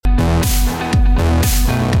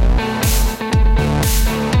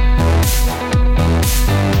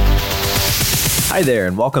Hi there,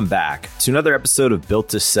 and welcome back to another episode of Built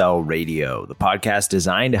to Sell Radio, the podcast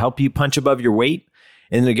designed to help you punch above your weight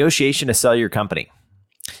in the negotiation to sell your company.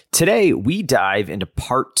 Today, we dive into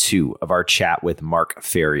part 2 of our chat with Mark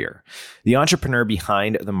Ferrier, the entrepreneur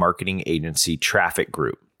behind the marketing agency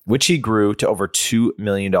TRAFFIKGROUP, which he grew to over $2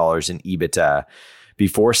 million in EBITDA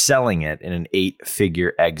before selling it in an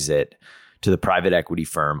 8-figure exit to the private equity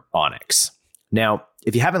firm Onex. Now,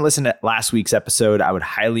 if you haven't listened to last week's episode, I would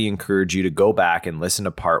highly encourage you to go back and listen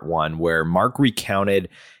to part 1, where Mark recounted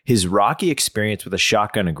his rocky experience with a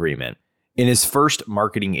shotgun agreement in his first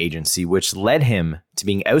marketing agency, which led him to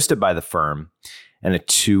being ousted by the firm and a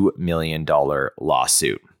 $2 million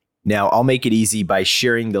lawsuit. Now, I'll make it easy by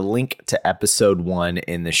sharing the link to episode 1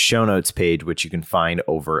 in the show notes page, which you can find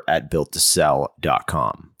over at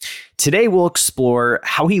builttosell.com. Today, we'll explore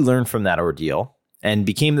how he learned from that ordeal and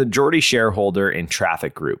became the majority shareholder in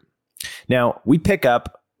TRAFFIKGROUP. Now, we pick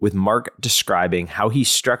up with Mark describing how he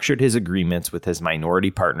structured his agreements with his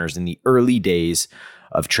minority partners in the early days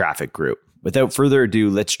of TRAFFIKGROUP. Without further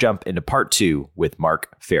ado, let's jump into part 2 with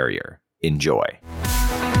Mark Ferrier. Enjoy.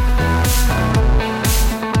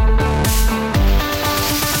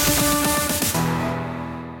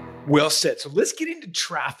 Well said. So let's get into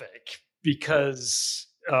traffic because,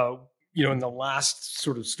 in the last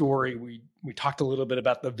sort of story, we talked a little bit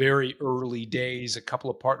about the very early days, a couple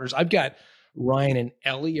of partners. I've got Ryan and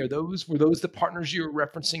Ellie. Were those the partners you were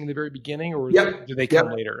referencing in the very begining, or did they come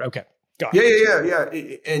later? Okay. Got it. Yeah.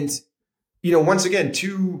 And, once again,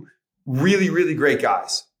 two really, really great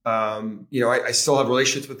guys. I still have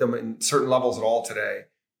relationships with them in certain levels at all today.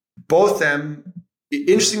 Both them,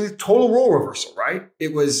 interestingly, total role reversal, right?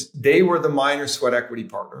 They were the minor sweat equity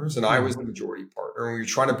partners and I was the majority partner. And we were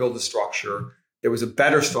trying to build a structure that was a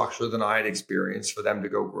better structure than I had experienced for them to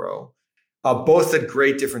go grow. Both had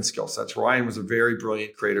great different skill sets. Ryan was a very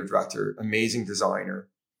brilliant creative director, amazing designer.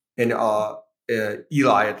 And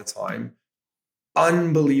Eli at the time,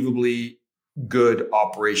 unbelievably good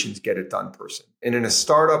operations get it done person. And in a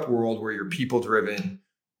startup world where you're people driven,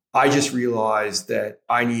 I just realized that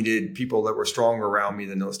I needed people that were stronger around me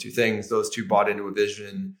than those two things. Those two bought into a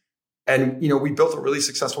vision. And, we built a really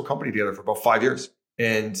successful company together for about 5 years.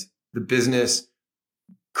 And the business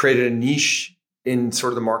created a niche in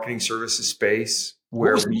sort of the marketing services space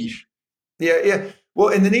where niche? Yeah. Well,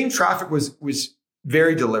 and the name Traffic was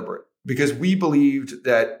very deliberate because we believed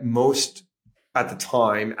that most at the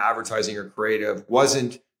time, advertising or creative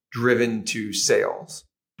wasn't driven to sales.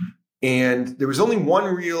 And there was only one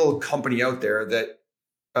real company out there that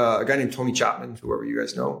a guy named Tony Chapman, whoever you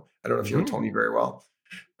guys know. I don't know if you know Tony very well.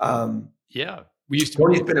 Yeah, we used to.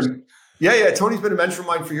 Tony's been a mentor of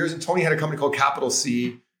mine for years, and Tony had a company called Capital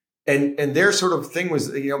C, and their sort of thing was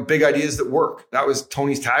big ideas that work. That was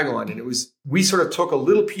Tony's tagline, and we sort of took a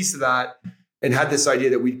little piece of that and had this idea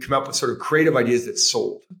that we'd come up with sort of creative ideas that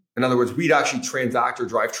sold. In other words, we'd actually transact or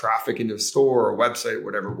drive traffic into a store or a website,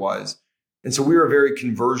 whatever it was. And so we were a very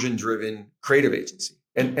conversion-driven creative agency.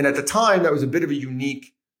 And at the time, that was a bit of a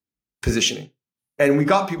unique positioning. And we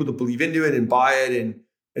got people to believe into it and buy it.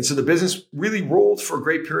 And so the business really rolled for a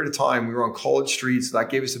great period of time. We were on college streets. So that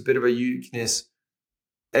gave us a bit of a uniqueness.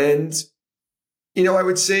 And, I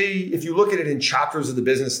would say if you look at it in chapters of the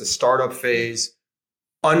business, the startup phase,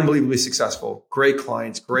 unbelievably successful, great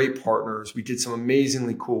clients, great partners. We did some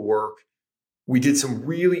amazingly cool work. We did some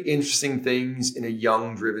really interesting things in a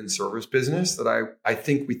young driven service business that I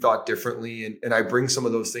think we thought differently. And I bring some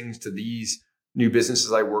of those things to these new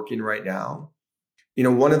businesses I work in right now.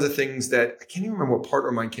 One of the things that I can't even remember what partner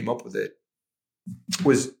of mine came up with it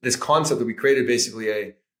was this concept that we created basically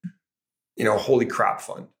a holy crap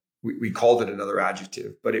fund. We called it another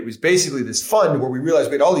adjective, but it was basically this fund where we realized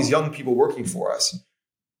we had all these young people working for us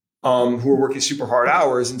who were working super hard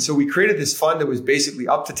hours. And so we created this fund that was basically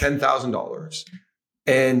up to $10,000.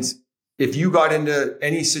 And if you got into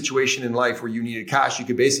any situation in life where you needed cash, you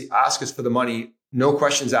could basically ask us for the money, no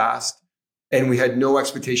questions asked. And we had no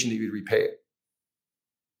expectation that you'd repay it.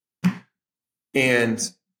 And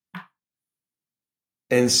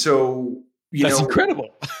so, that's incredible.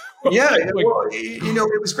 Yeah. Well,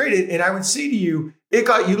 it was great. And I would say to you, it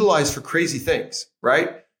got utilized for crazy things,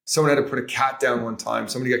 right? Someone had to put a cat down one time.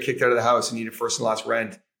 Somebody got kicked out of the house and needed first and last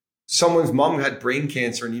rent. Someone's mom had brain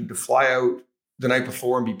cancer and needed to fly out the night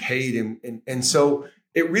before and be paid. And so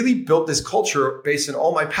it really built this culture based on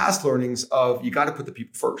all my past learnings of you got to put the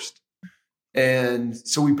people first. And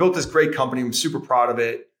so we built this great company. I'm super proud of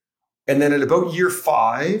it. And then at about year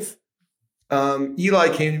 5, Eli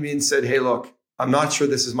came to me and said, hey, look, I'm not sure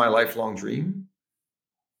this is my lifelong dream.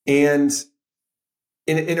 And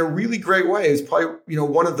in a really great way, it's probably,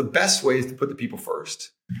 one of the best ways to put the people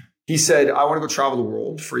first. he said, I want to go travel the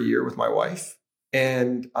world for a year with my wife.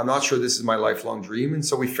 And I'm not sure this is my lifelong dream. And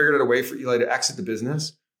so we figured out a way for Eli to exit the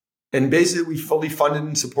business. And basically we fully funded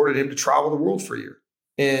and supported him to travel the world for a year.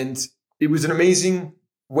 And it was an amazing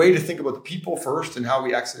way to think about the people first and how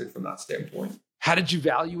we exited from that standpoint. How did you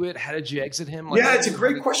value it? How did you exit him? Yeah, it's a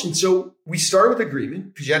great question. So we started with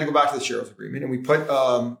agreement because you had to go back to the shareholders agreement. And we put,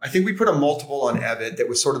 I think we put a multiple on EBITDA that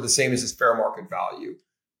was sort of the same as his fair market value.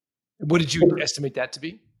 What did you estimate that to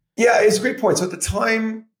be? Yeah, it's a great point. So at the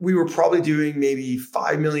time, we were probably doing maybe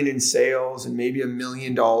 $5 million in sales and maybe $1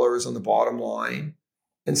 million on the bottom line.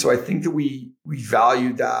 And so I think that we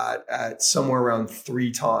valued that at somewhere around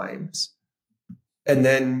 3 times. And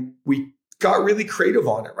then we got really creative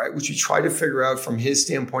on it, right? Which we tried to figure out from his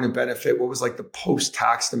standpoint of benefit, what was like the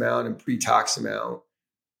post-tax amount and pre-tax amount.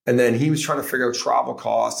 And then he was trying to figure out travel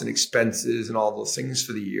costs and expenses and all those things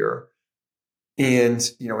for the year. And,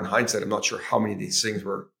 you know, in hindsight, I'm not sure how many of these things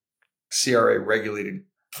were CRA regulated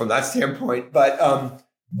from that standpoint. But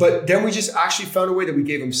then we just actually found a way that we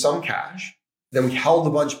gave him some cash. Then we held a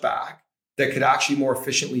bunch back that could actually more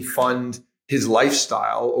efficiently fund his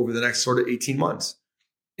lifestyle over the next sort of 18 months.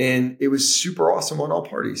 And it was super awesome on all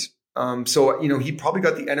parties. So, you know, he probably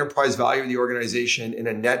got the enterprise value of the organization in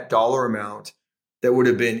a net dollar amount that would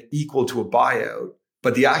have been equal to a buyout.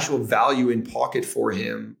 But the actual value in pocket for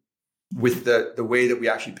him with the way that we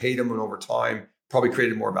actually paid him and over time probably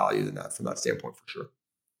created more value than that from that standpoint for sure.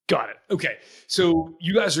 Got it. Okay. So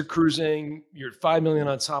you guys are cruising, you're at $5 million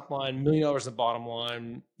on top line, $1 million on the bottom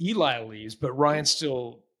line. Eli leaves, but Ryan's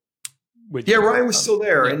still with you. Yeah, Ryan was still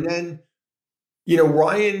there. Yeah. And then, you know,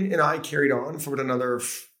 Ryan and I carried on for another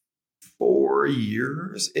 4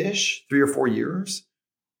 years-ish, 3 or 4 years.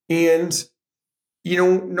 And, you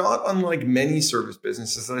know, not unlike many service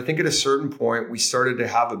businesses, I think at a certain point, we started to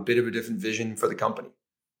have a bit of a different vision for the company.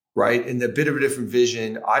 Right. And the bit of a different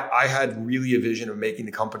vision, I had really a vision of making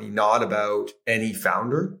the company not about any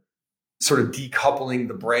founder, sort of decoupling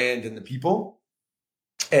the brand and the people.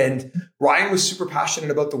 And Ryan was super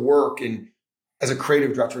passionate about the work and as a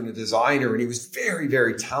creative director and a designer, and he was very,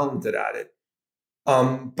 very talented at it.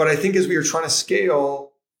 But I think as we were trying to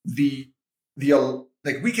scale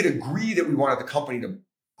like we could agree that we wanted the company to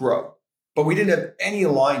grow, but we didn't have any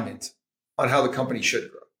alignment on how the company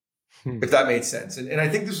should grow. If that made sense. And I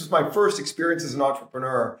think this was my first experience as an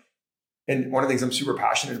entrepreneur. And one of the things I'm super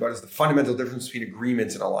passionate about is the fundamental difference between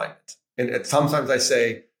agreement and alignment. And sometimes I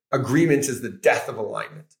say agreement is the death of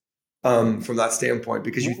alignment from that standpoint,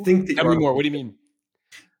 because you think that Tell me more. What do you mean?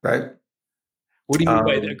 Right. What do you mean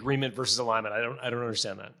by the agreement versus alignment? I don't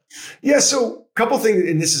understand that. Yeah. So a couple of things,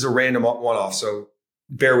 and this is a random one-off. So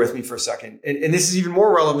bear with me for a second. And this is even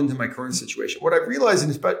more relevant to my current situation. What I've realized,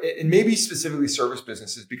 and maybe specifically service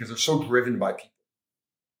businesses, because they're so driven by people,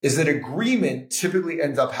 is that agreement typically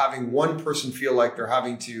ends up having one person feel like they're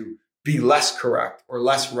having to be less correct or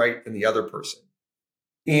less right than the other person.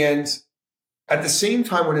 And at the same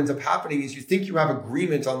time, what ends up happening is you think you have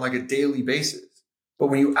agreement on like a daily basis. But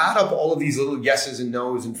when you add up all of these little yeses and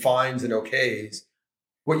nos and fines and okays,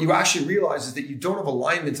 what you actually realize is that you don't have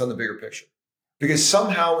alignment on the bigger picture. Because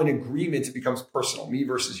somehow in agreement, it becomes personal, me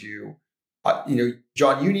versus you. You know,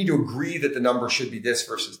 John, you need to agree that the number should be this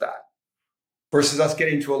versus that. Versus us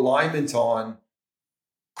getting to alignment on,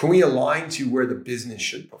 can we align to where the business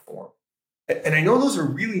should perform? And I know those are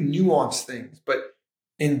really nuanced things, but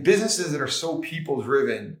in businesses that are so people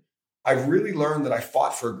driven, I've really learned that I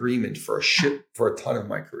fought for agreement for a ton of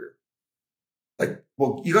my career. Like,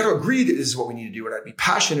 well, you got to agree that this is what we need to do, and I'd be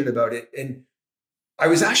passionate about it. And I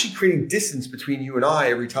was actually creating distance between you and I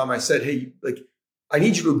every time I said, hey, like, I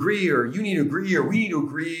need you to agree, or you need to agree, or we need to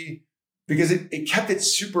agree, because it kept it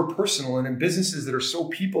super personal. And in businesses that are so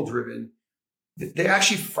people driven, they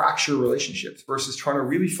actually fracture relationships versus trying to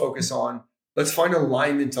really focus on, let's find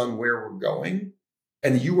alignment on where we're going.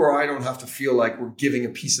 And you or I don't have to feel like we're giving a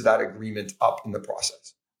piece of that agreement up in the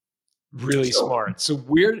process. Really smart. So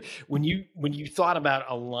when you thought about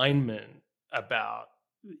alignment, about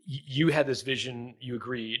you had this vision, you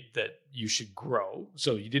agreed that you should grow.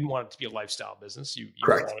 So you didn't want it to be a lifestyle business. You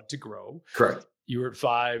wanted to grow. Correct. You were at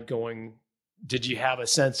 5 going, did you have a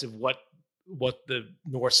sense of what the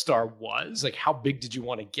North Star was? Like, how big did you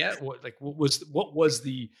want to get? What was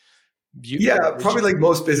the beauty? Yeah, probably like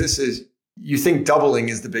most businesses, you think doubling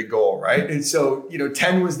is the big goal, right? And so,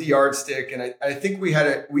 10 was the yardstick. And I think we had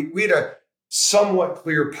a somewhat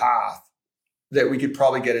clear path that we could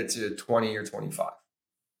probably get it to 20 or 25.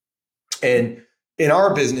 And in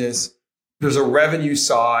our business, there's a revenue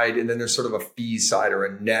side and then there's sort of a fee side or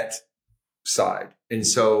a net side. And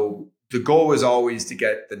so the goal was always to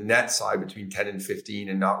get the net side between 10 and 15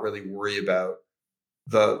 and not really worry about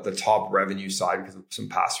the top revenue side because of some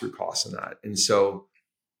pass-through costs in that. And so,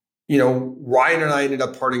 Ryan and I ended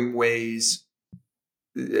up parting ways,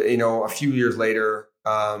 a few years later,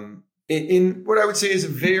 in what I would say is a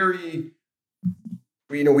very,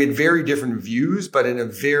 we had very different views, but in a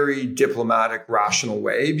very diplomatic, rational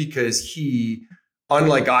way, because he,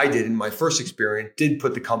 unlike I did in my first experience, did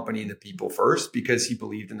put the company and the people first because he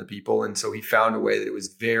believed in the people. And so he found a way that it was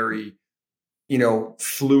very,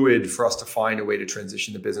 fluid for us to find a way to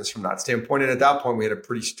transition the business from that standpoint. And at that point, we had a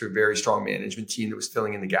very strong management team that was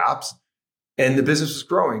filling in the gaps, and the business was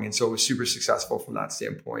growing. And so it was super successful from that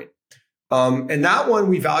standpoint. And that one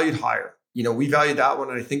we valued higher. We valued that one,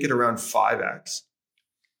 I think, at around 5x.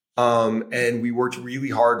 And we worked really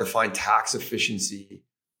hard to find tax efficiency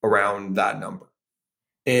around that number.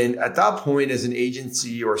 And at that point, as an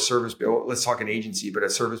agency or service, let's talk an agency, but a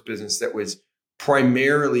service business that was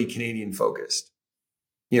primarily Canadian focused,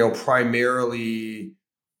 primarily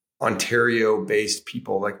Ontario-based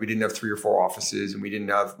people. Like, we didn't have 3 or 4 offices, and we didn't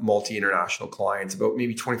have multi-international clients. About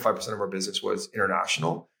maybe 25% of our business was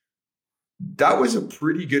international. That was a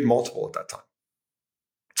pretty good multiple at that time.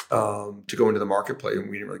 To go into the marketplace, and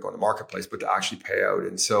we didn't really go in the marketplace, but to actually pay out.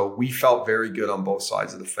 And so we felt very good on both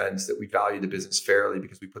sides of the fence that we valued the business fairly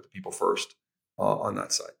because we put the people first on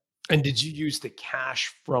that side. And did you use the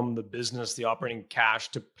cash from the business, the operating cash,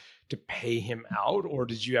 to pay him out, or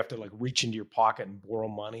did you have to reach into your pocket and borrow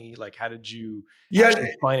money? How did you?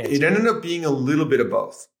 Finance it ended up being a little bit of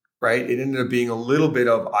both. Right. It ended up being a little bit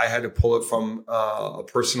of, I had to pull it from a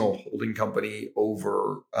personal holding company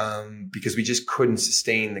over because we just couldn't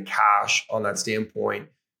sustain the cash on that standpoint.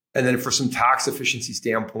 And then for some tax efficiency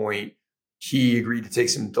standpoint, he agreed to take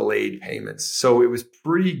some delayed payments. So it was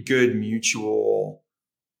pretty good mutual,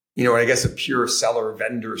 I guess a pure seller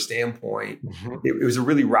vendor standpoint. Mm-hmm. It was a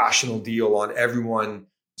really rational deal on everyone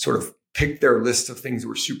sort of picked their list of things that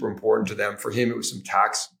were super important to them. For him, it was some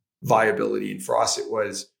tax viability. And for us, it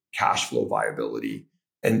was cash flow viability.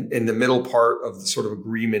 And in the middle part of the sort of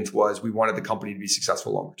agreement was we wanted the company to be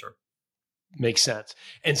successful longer term. Makes sense.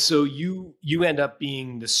 And so you end up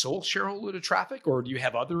being the sole shareholder to Traffic, or do you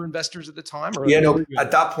have other investors at the time? Or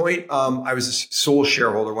at that point, I was a sole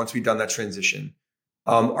shareholder once we'd done that transition.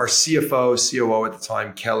 Our CFO, COO at the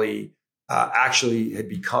time, Kelly, actually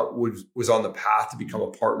was on the path to become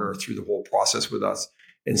a partner through the whole process with us.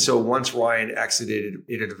 And so once Ryan exited,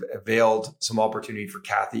 it had availed some opportunity for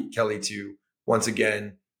Kelly to, once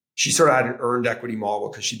again, she sort of had an earned equity model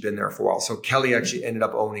because she'd been there for a while. So Kelly actually ended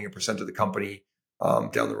up owning 1% of the company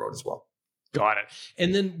down the road as well. Got it.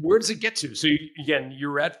 And then where does it get to? So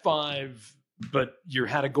you're at 5, but you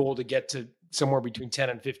had a goal to get to somewhere between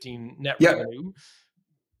 10 and 15 net revenue.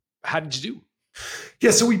 How did you do?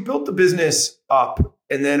 Yeah, so we built the business up,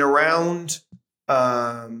 and then around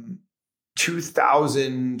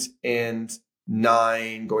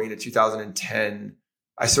 2009, going into 2010,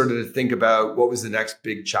 I started to think about what was the next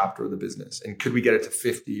big chapter of the business, and could we get it to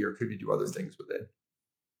 50, or could we do other things with it?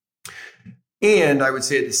 And I would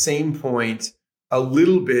say at the same point, a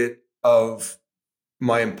little bit of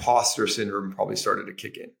my imposter syndrome probably started to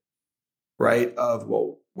kick in, right? Of,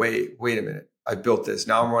 well, wait a minute. I built this.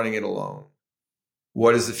 Now I'm running it alone.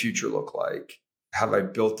 What does the future look like? Have I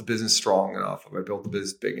built the business strong enough? Have I built the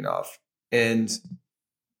business big enough? And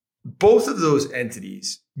both of those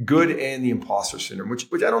entities, good and the imposter syndrome, which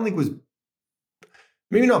I don't think was,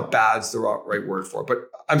 maybe not bad is the right word for it,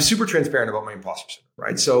 but I'm super transparent about my imposter syndrome,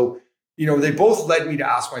 right? So, they both led me to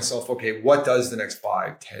ask myself, okay, what does the next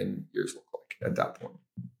 5, 10 years look like at that point?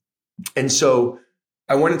 And so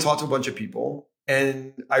I went and talked to a bunch of people,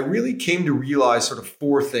 and I really came to realize sort of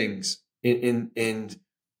 4 things in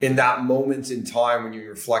that moment in time when you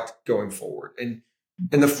reflect going forward. And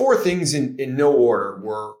the 4 things in no order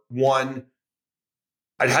were: 1,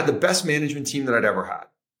 I'd had the best management team that I'd ever had.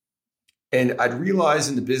 And I'd realized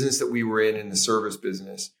in the business that we were in the service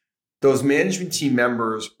business, those management team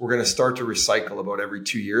members were going to start to recycle about every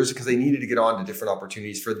 2 years because they needed to get on to different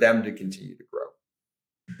opportunities for them to continue to grow.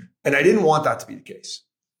 And I didn't want that to be the case.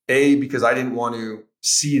 A, because I didn't want to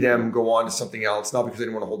see them go on to something else, not because I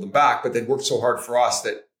didn't want to hold them back, but they'd worked so hard for us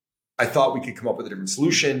that I thought we could come up with a different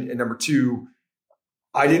solution. And number 2,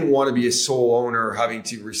 I didn't want to be a sole owner having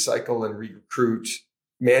to recycle and recruit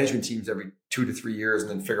management teams every 2 to 3 years and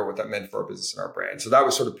then figure out what that meant for our business and our brand. So that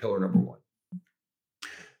was sort of pillar number 1.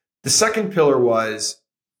 The second pillar was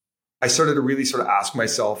I started to really sort of ask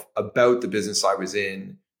myself about the business I was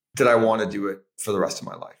in. Did I want to do it for the rest of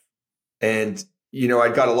my life? And, I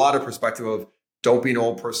got a lot of perspective of, don't be an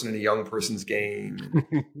old person in a young person's game.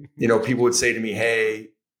 People would say to me, hey,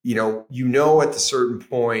 at a certain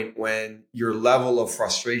point when your level of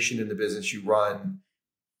frustration in the business you run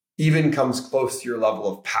even comes close to your level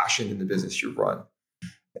of passion in the business you run.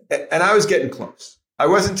 And I was getting close. I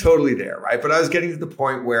wasn't totally there, right? But I was getting to the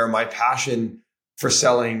point where my passion for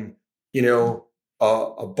selling, a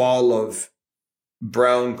bottle of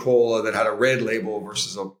brown cola that had a red label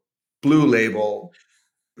versus a blue label,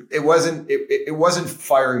 it wasn't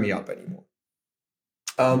firing me up anymore.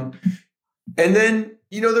 And then,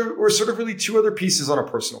 there were sort of really two other pieces on a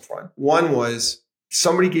personal front. One was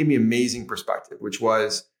somebody gave me amazing perspective, which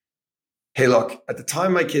was, hey, look, at the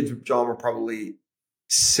time my kids, John, were probably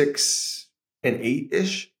 6 and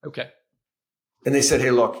 8-ish. Okay. And they said,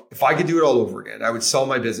 hey, look, if I could do it all over again, I would sell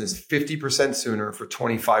my business 50% sooner for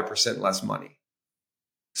 25% less money.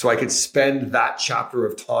 So I could spend that chapter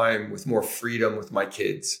of time with more freedom with my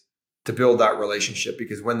kids to build that relationship.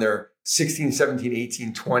 Because when they're 16, 17,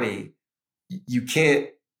 18, 20, you can't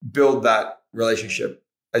build that relationship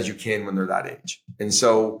as you can when they're that age. And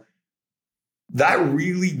so that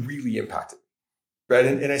really, really impacted me, right?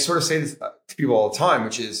 And I sort of say this to people all the time,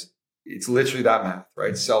 which is, it's literally that math,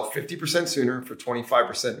 right? Sell 50% sooner for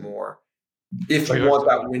 25% more if you want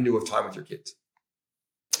that window of time with your kids.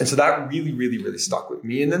 And so that really, really, really stuck with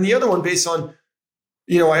me. And then the other one, based on,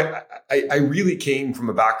 I really came from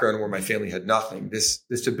a background where my family had nothing.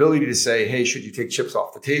 This ability to say, hey, should you take chips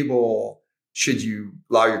off the table? Should you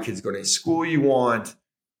allow your kids to go to any school you want?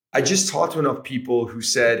 I just talked to enough people who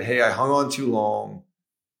said, hey, I hung on too long.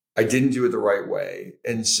 I didn't do it the right way.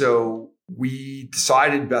 And so we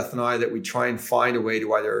decided, Beth and I, that we try and find a way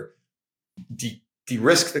to either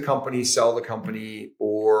de-risk the company, sell the company,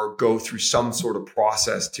 or go through some sort of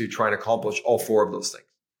process to try and accomplish all 4 of those things.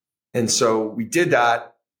 And so we did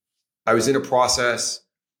that. I was in a process.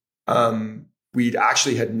 We'd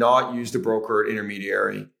actually had not used a broker or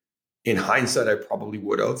intermediary. In hindsight, I probably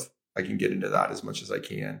would have. I can get into that as much as I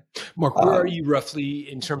can. Mark, where are you roughly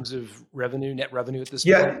in terms of revenue, net revenue at this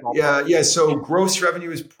point? Yeah. So gross revenue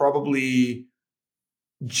is probably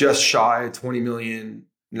just shy of 20 million.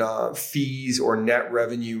 Fees or net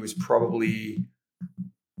revenue is probably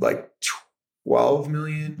like 12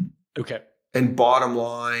 million. Okay. And bottom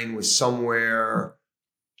line was somewhere,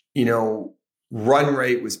 run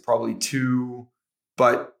rate was probably 2,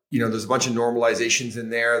 but there's a bunch of normalizations in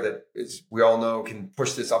there that, as we all know, can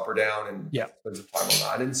push this up or down, and spend some time on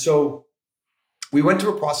that. And so we went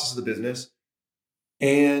through a process of the business,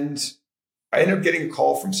 and I ended up getting a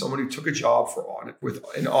call from someone who took a job with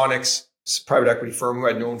an Onex private equity firm who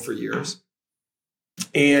I'd known for years.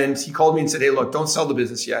 And he called me and said, hey, look, don't sell the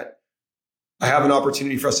business yet. I have an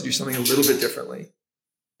opportunity for us to do something a little bit differently.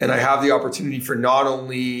 And I have the opportunity for not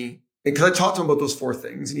only, because I talked to him about those 4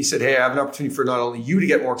 things, and he said, hey, I have an opportunity for not only you to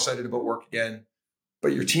get more excited about work again,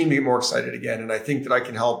 but your team to get more excited again. And I think that I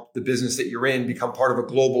can help the business that you're in become part of a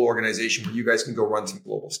global organization where you guys can go run some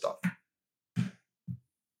global stuff.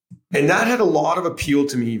 And that had a lot of appeal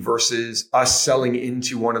to me versus us selling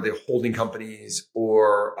into one of the holding companies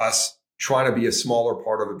or us trying to be a smaller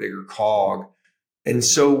part of a bigger cog. And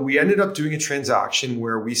so we ended up doing a transaction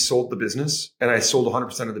where we sold the business, and I sold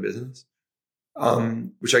 100% of the business,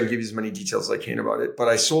 which I can give you as many details as I can about it. But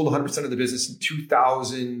I sold 100% of the business in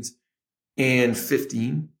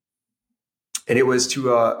 2015. And it was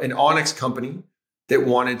to an Onex company that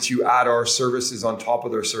wanted to add our services on top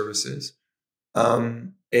of their services.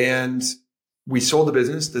 And we sold the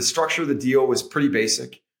business. The structure of the deal was pretty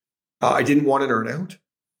basic. I didn't want an earnout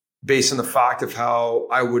based on the fact of how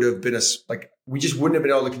I would have been we just wouldn't have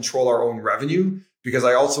been able to control our own revenue, because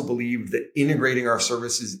I also believed that integrating our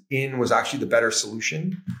services in was actually the better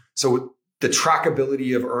solution. So the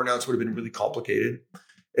trackability of earnouts would have been really complicated.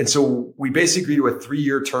 And so we basically agreed to a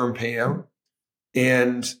 3-year term payout.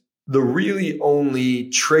 And the really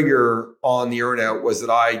only trigger on the earnout was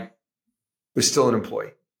that I was still an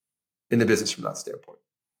employee in the business from that standpoint.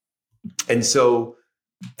 And so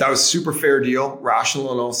that was a super fair deal, rational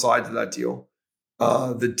on all sides of that deal.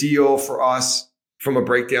 The deal for us, from a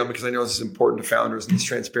breakdown, because I know this is important to founders and this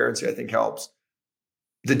transparency I think helps.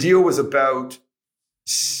 The deal was about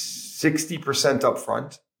 60%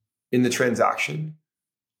 upfront in the transaction.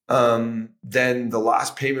 Then the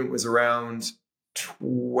last payment was around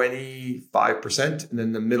 25%, and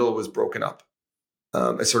then the middle was broken up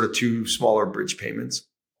as sort of 2 smaller bridge payments.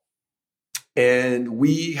 And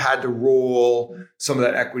we had to roll some of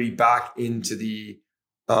that equity back into the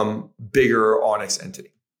bigger Onex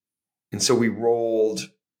entity. And so we rolled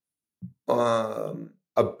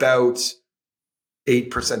about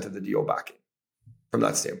 8% of the deal back in from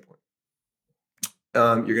that standpoint.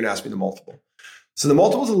 You're going to ask me the multiple. So the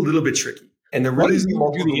multiple is a little bit tricky. And the Why really don't you do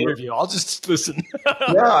multiple the interview? I'll just listen.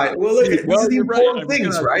 Yeah, well, look, these are the important Right.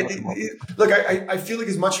 things, right? Look, I feel like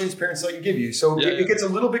as much transparency I can give you. So it gets a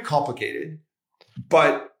little bit complicated,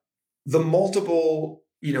 but the multiple,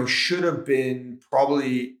 should have been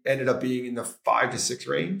probably ended up being in the 5 to 6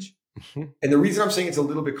 range. And the reason I'm saying it's a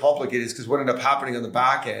little bit complicated is because what ended up happening on the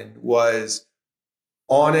back end was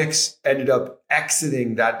Onex ended up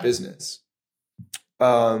exiting that business.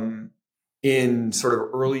 In sort of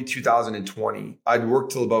early 2020. I'd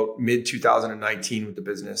worked till about mid 2019 with the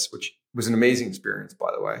business, which was an amazing experience,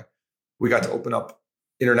 by the way. We got to open up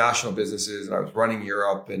international businesses and I was running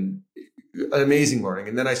Europe and an amazing learning.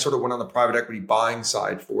 And then I sort of went on the private equity buying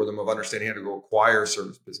side for them of understanding how to go acquire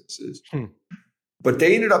service businesses. But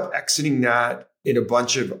they ended up exiting that in a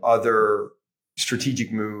bunch of other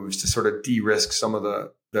strategic moves to sort of de-risk some of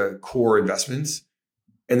the core investments.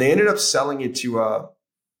 And they ended up selling it to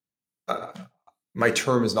my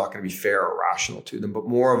term is not going to be fair or rational to them, but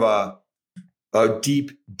more of a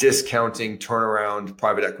deep discounting turnaround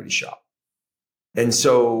private equity shop. And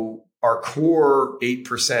so our core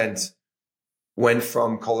 8% went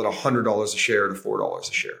from, call it $100 a share to $4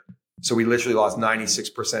 a share. So we literally lost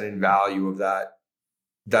 96% in value of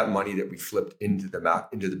that money that we flipped into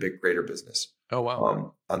the big greater business. Oh,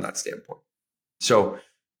 wow. On that standpoint. So,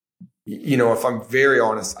 if I'm very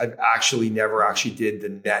honest, I've actually never actually did the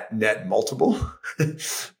net multiple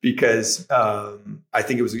because I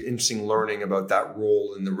think it was an interesting learning about that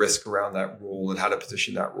role and the risk around that role and how to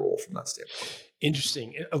position that role from that standpoint.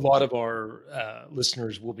 Interesting. A lot of our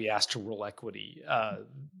listeners will be asked to roll equity.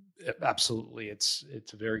 Absolutely. It's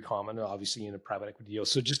very common, obviously, in a private equity deal.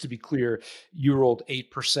 So just to be clear, you rolled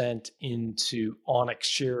 8% into Onex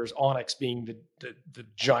shares, Onex being the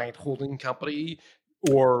giant holding company,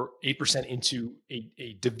 or 8% into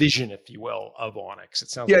a division, if you will, of Onex. It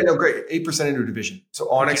sounds great. 8% into a division. So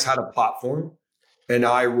Onex had a platform and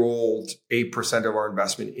I rolled 8% of our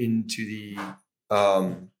investment into the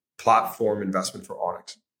platform investment for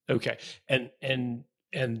Onex. Okay. And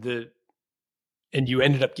you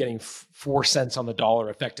ended up getting 4 cents on the dollar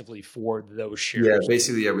effectively for those shares. Yeah,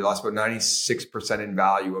 basically, we lost about 96% in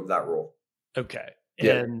value of that roll. Okay.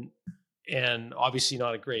 Yeah. And obviously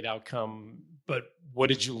not a great outcome, but what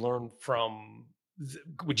did you learn from,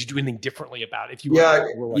 would you do anything differently about it if you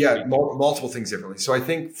were multiple things differently. So I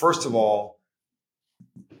think, first of all,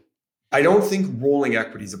 I don't think rolling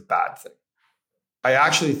equity is a bad thing. I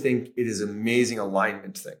actually think it is an amazing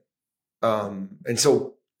alignment thing. And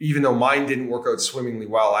so even though mine didn't work out swimmingly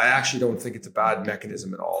well, I actually don't think it's a bad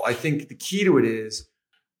mechanism at all. I think the key to it is,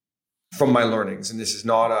 from my learnings, and this is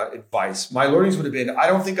not advice, my learnings would have been, I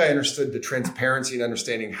don't think I understood the transparency and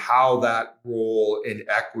understanding how that role in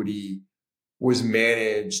equity was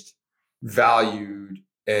managed, valued,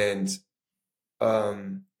 and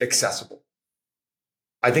accessible.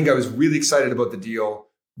 I think I was really excited about the deal,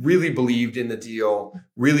 really believed in the deal,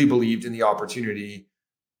 really believed in the opportunity,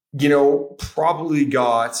 probably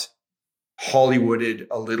got Hollywooded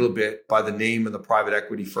a little bit by the name of the private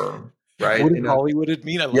equity firm. Right? What did Hollywooded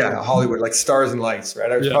mean? Hollywood, like stars and lights,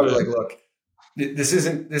 right? I was probably like, look, this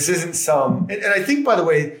isn't some, and I think, by the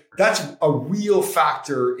way, that's a real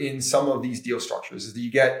factor in some of these deal structures is that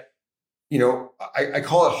you get, I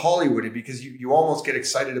call it Hollywooded because you almost get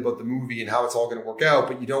excited about the movie and how it's all going to work out,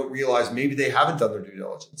 but you don't realize maybe they haven't done their due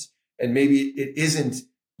diligence and maybe it isn't,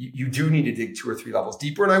 you do need to dig 2 or 3 levels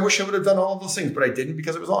deeper. And I wish I would have done all of those things, but I didn't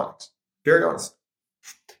because it was Onex. Very honest.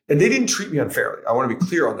 And they didn't treat me unfairly. I want to be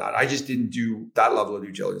clear on that. I just didn't do that level of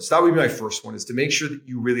due diligence. That would be my first one, is to make sure that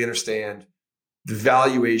you really understand the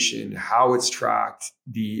valuation, how it's tracked,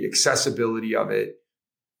 the accessibility of it,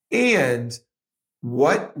 and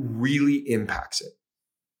what really impacts it,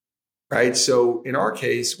 right? So in our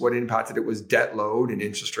case, what impacted it was debt load and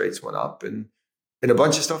interest rates went up and a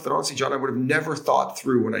bunch of stuff that, honestly, John, I would have never thought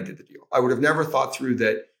through when I did the deal. I would have never thought through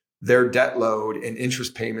that their debt load and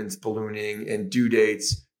interest payments ballooning and due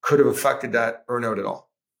dates could have affected that earnout at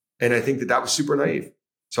all. And I think that was super naive.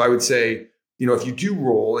 So I would say, if you do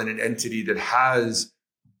roll in an entity that has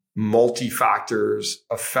multi-factors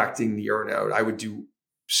affecting the earnout, I would do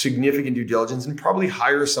significant due diligence and probably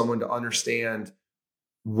hire someone to understand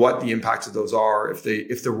what the impacts of those are if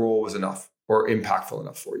the roll was enough or impactful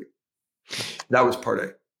enough for you. That was part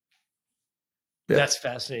A. Yeah. That's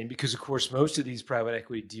fascinating because, of course, most of these private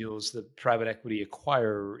equity deals, the private equity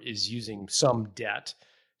acquirer is using some debt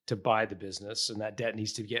to buy the business, and that debt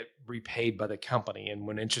needs to get repaid by the company. And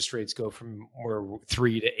when interest rates go from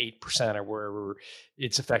 3 to 8% or wherever,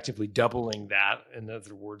 it's effectively doubling that. In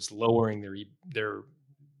other words, lowering their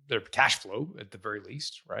cash flow at the very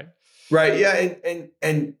least, right? Right. Yeah.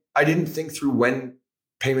 And I didn't think through when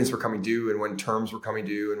payments were coming due and when terms were coming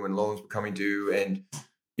due and when loans were coming due. And,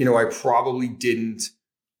 I probably didn't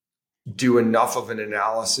do enough of an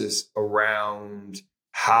analysis around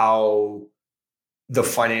how the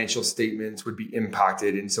financial statements would be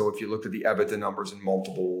impacted. And so if you looked at the EBITDA numbers and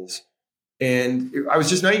multiples, and I was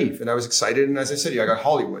just naive and I was excited. And as I said, I got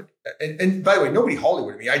Hollywood. And by the way, nobody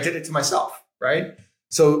Hollywooded me. I did it to myself, right?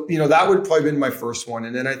 So, that would have probably been my first one.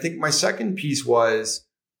 And then I think my second piece was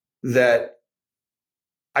that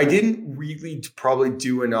I didn't really probably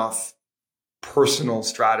do enough personal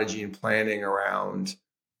strategy and planning around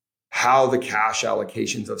how the cash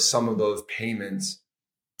allocations of some of those payments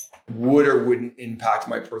would or wouldn't impact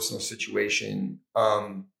my personal situation.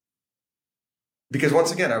 Because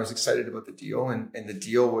once again, I was excited about the deal and the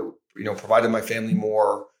deal would, provided my family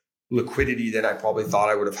more liquidity than I probably thought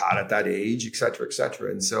I would have had at that age, et cetera, et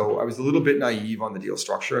cetera. And so I was a little bit naive on the deal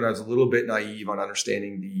structure and I was a little bit naive on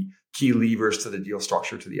understanding the key levers to the deal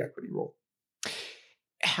structure to the equity role.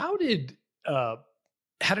 How did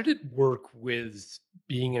it work with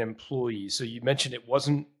being an employee? So you mentioned it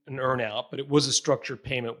wasn't an earnout, but it was a structured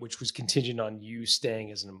payment, which was contingent on you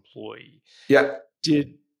staying as an employee. Yeah.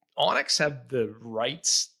 Did Onex have the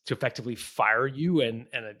rights to effectively fire you and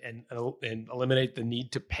eliminate the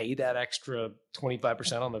need to pay that extra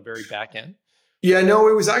 25% on the very back end? Yeah, no,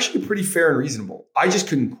 it was actually pretty fair and reasonable. I just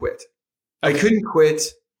couldn't quit. Okay. I couldn't quit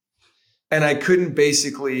and I couldn't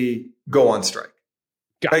basically go on strike.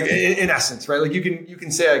 Like in essence, right? Like you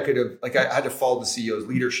can say I could have, like I had to follow the CEO's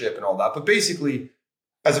leadership and all that, but basically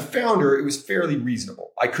as a founder, it was fairly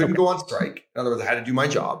reasonable. I couldn't go on strike. In other words, I had to do my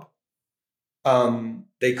job.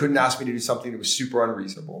 They couldn't ask me to do something that was super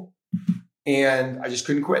unreasonable and I just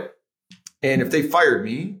couldn't quit. And if they fired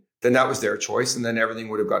me, then that was their choice. And then everything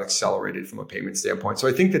would have got accelerated from a payment standpoint. So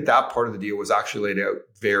I think that part of the deal was actually laid out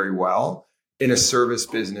very well in a service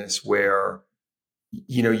business where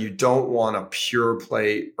you don't want a pure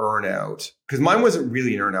play earnout, because mine wasn't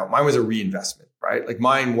really an earnout. Mine was a reinvestment, right? Like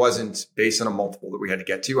mine wasn't based on a multiple that we had to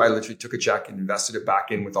get to. I literally took a check and invested it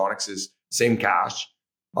back in with Onex's same cash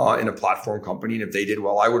in a platform company. And if they did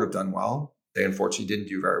well, I would have done well. They unfortunately didn't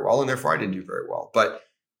do very well. And therefore I didn't do very well. But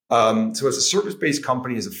so as a service-based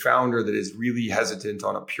company, as a founder that is really hesitant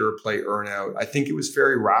on a pure play earnout, I think it was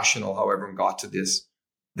very rational how everyone got to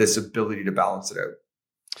this ability to balance it out.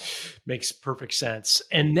 Makes perfect sense.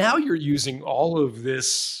 And now you're using all of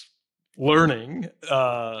this learning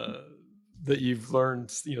that you've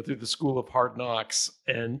learned, through the School of Hard Knocks,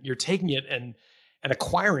 and you're taking it and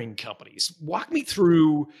acquiring companies. Walk me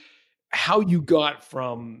through how you got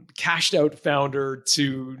from cashed out founder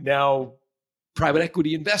to now private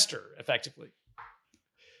equity investor, effectively.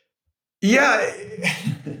 Yeah.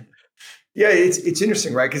 Yeah, it's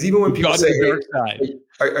interesting, right? Because even when people say, hey,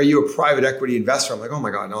 are you a private equity investor? I'm like, oh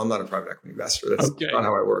my God, no, I'm not a private equity investor. That's not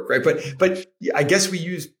how I work, right? But I guess we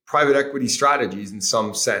use private equity strategies in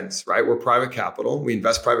some sense, right? We're private capital. We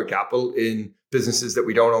invest private capital in businesses that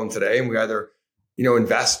we don't own today. And we either,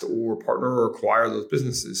 invest or partner or acquire those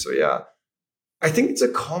businesses. So yeah, I think it's a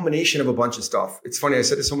combination of a bunch of stuff. It's funny. I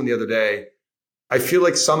said to someone the other day, I feel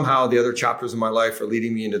like somehow the other chapters of my life are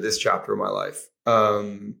leading me into this chapter of my life.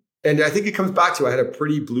 And I think it comes back to, I had a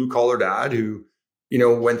pretty blue collar dad who,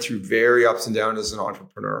 went through very ups and downs as an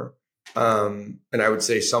entrepreneur. And I would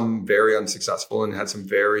say some very unsuccessful and had some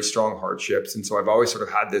very strong hardships. And so I've always sort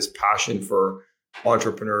of had this passion for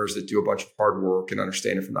entrepreneurs that do a bunch of hard work and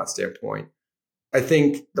understand it from that standpoint. I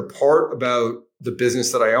think the part about the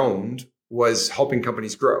business that I owned was helping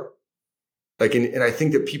companies grow. And I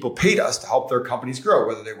think that people paid us to help their companies grow,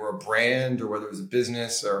 whether they were a brand or whether it was a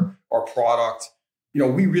business or product.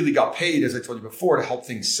 We really got paid, as I told you before, to help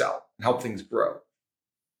things sell and help things grow.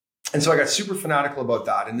 And so I got super fanatical about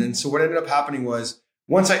that. And then, so what ended up happening was,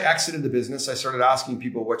 once I exited the business, I started asking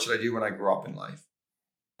people, what should I do when I grow up in life?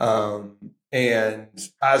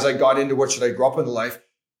 And as I got into what should I grow up in life,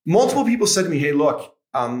 multiple people said to me, hey, look,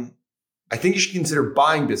 I think you should consider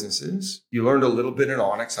buying businesses. You learned a little bit in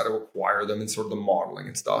Onex how to acquire them and sort of the modeling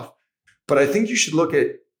and stuff. But I think you should look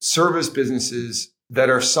at service businesses that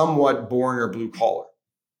are somewhat boring or blue collar.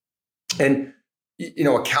 And,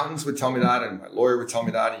 accountants would tell me that, and my lawyer would tell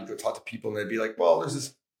me that, and you go talk to people and they'd be like, well, there's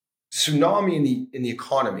this tsunami in the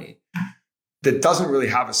economy that doesn't really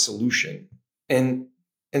have a solution. And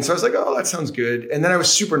so I was like, oh, that sounds good. And then I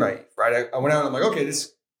was super naive, right? I went out and I'm like, okay,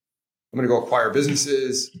 I'm going to go acquire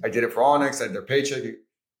businesses. I did it for Onex. I had their paycheck.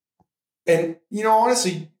 And,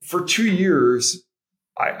 honestly, for 2 years,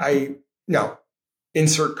 I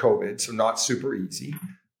insert COVID, so not super easy,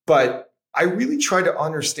 but I really tried to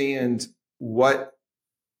understand what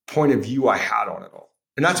point of view I had on it all.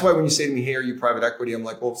 And that's why when you say to me, hey, are you private equity? I'm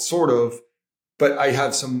like, well, sort of, but I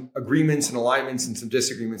have some agreements and alignments and some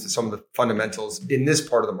disagreements with some of the fundamentals in this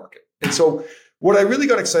part of the market. And so what I really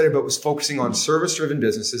got excited about was focusing on service-driven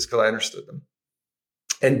businesses because I understood them.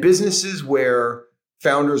 And businesses where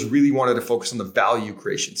founders really wanted to focus on the value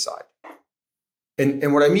creation side.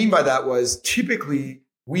 And what I mean by that was typically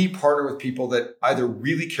we partner with people that either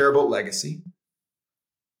really care about legacy.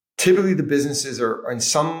 Typically the businesses are in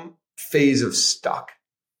some phase of stuck.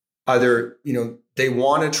 Either, they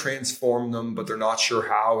want to transform them, but they're not sure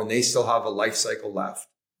how, and they still have a life cycle left.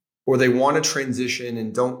 Or they want to transition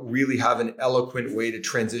and don't really have an eloquent way to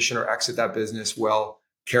transition or exit that business while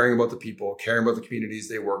caring about the people, caring about the communities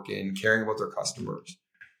they work in, caring about their customers.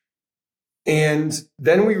 And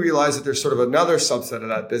then we realize that there's sort of another subset of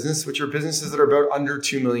that business, which are businesses that are about under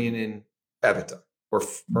 2 million in EBITDA or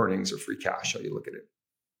earnings or free cash, how you look at it.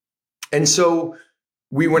 And so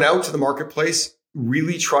we went out to the marketplace,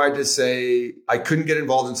 really tried to say, I couldn't get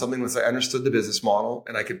involved in something unless I understood the business model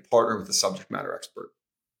and I could partner with a subject matter expert.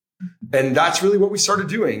 And that's really what we started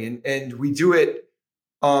doing. And we do it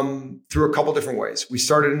through a couple different ways. We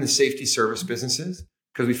started in the safety service businesses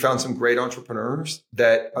because we found some great entrepreneurs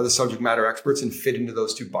that are the subject matter experts and fit into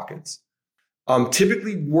those two buckets.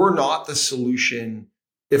 Typically, we're not the solution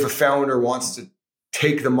if a founder wants to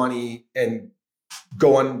take the money and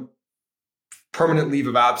go on permanent leave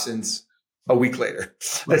of absence a week later.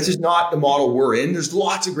 That's just not the model we're in. There's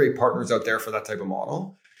lots of great partners out there for that type of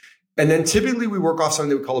model. And then typically we work off something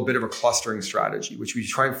that we call a bit of a clustering strategy, which we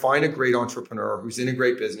try and find a great entrepreneur who's in a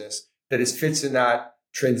great business that fits in that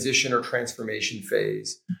transition or transformation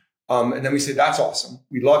phase. And then we say, that's awesome.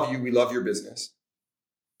 We love you. We love your business.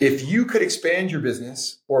 If you could expand your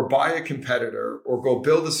business or buy a competitor or go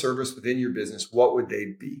build a service within your business, what would they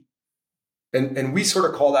be? And we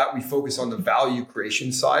sort of call that, we focus on the value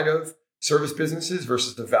creation side of service businesses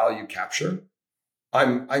versus the value capture.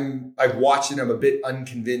 I've watched it. I'm a bit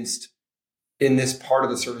unconvinced in this part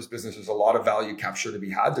of the service business. There's a lot of value capture to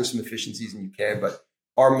be had. There's some efficiencies and you can, but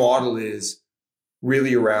our model is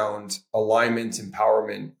really around alignment,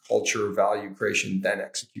 empowerment, culture, value creation, then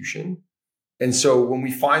execution. And so when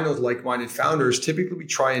we find those like-minded founders, typically we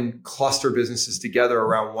try and cluster businesses together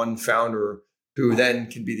around one founder who then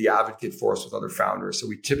can be the advocate for us with other founders. So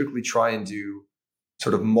we typically try and do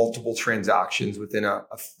sort of multiple transactions within a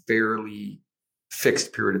fairly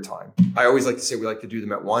fixed period of time. I always like to say we like to do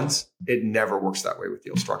them at once. It never works that way with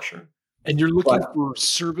deal structure. And you're looking for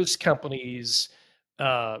service companies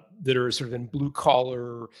that are sort of in blue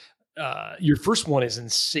collar. Your first one is in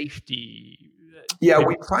safety. Yeah,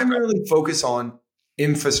 we primarily focus on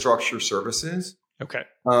infrastructure services. Okay.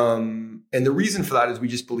 And the reason for that is we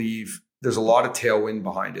just believe there's a lot of tailwind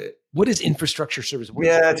behind it. What is infrastructure service?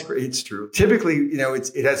 It's great. It's true. Typically,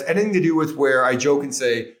 it has anything to do with where I joke and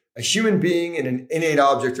say a human being and an innate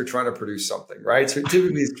object are trying to produce something, right? So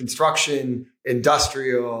typically it's construction,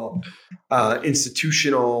 industrial,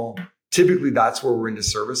 institutional. Typically that's where we're into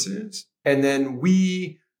services. And then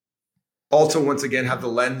we also, once again, have the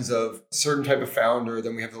lens of a certain type of founder.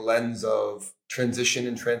 Then we have the lens of transition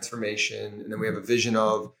and transformation. And then we have a vision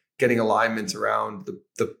of getting alignment around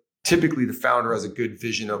typically the founder has a good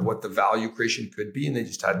vision of what the value creation could be, and they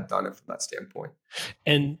just hadn't done it from that standpoint.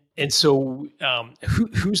 And so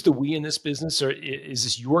who's the we in this business? Or is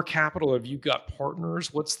this your capital? Or have you got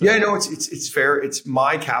partners? What's the... Yeah, no, it's fair. It's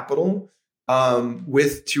my capital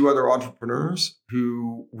with two other entrepreneurs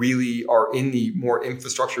who really are in the more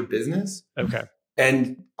infrastructure business. Okay.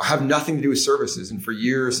 And have nothing to do with services. And for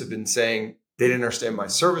years have been saying they didn't understand my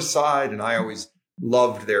service side. And I always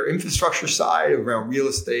loved their infrastructure side around real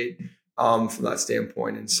estate from that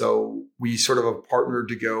standpoint. And so we sort of have partnered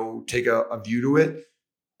to go take a view to it.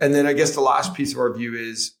 And then I guess the last piece of our view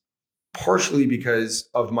is partially because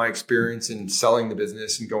of my experience in selling the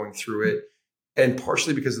business and going through it, and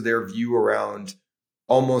partially because of their view around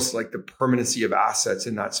almost like the permanency of assets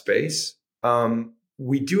in that space.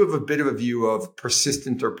 We do have a bit of a view of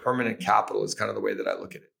persistent or permanent capital is kind of the way that I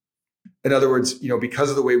look at it. In other words, because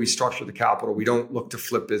of the way we structure the capital, we don't look to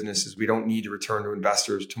flip businesses. We don't need to return to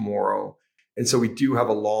investors tomorrow. And so we do have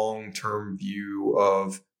a long-term view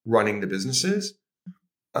of running the businesses.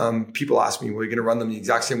 People ask me, well, you're going to run them the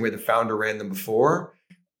exact same way the founder ran them before?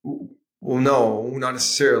 Well, no, not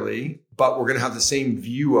necessarily, but we're going to have the same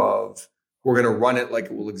view of we're going to run it like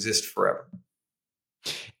it will exist forever.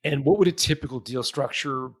 And what would a typical deal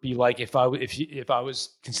structure be like if I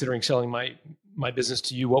was considering selling my business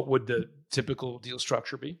to you? What would the typical deal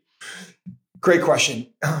structure be? Great question.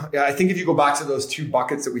 Yeah, I think if you go back to those two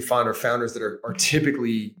buckets that we find are founders that are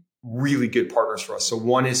typically really good partners for us. So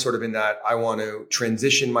one is sort of in that I want to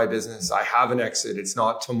transition my business. I have an exit. It's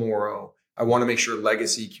not tomorrow. I want to make sure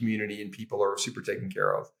legacy, community, and people are super taken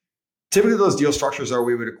care of. Typically, those deal structures are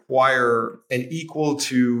we would acquire an equal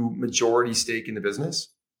to majority stake in the business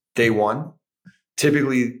day one.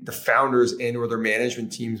 Typically, the founders and or their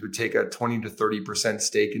management teams would take a 20 to 30%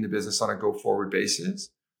 stake in the business on a go-forward basis.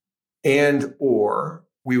 And or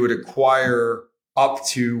we would acquire up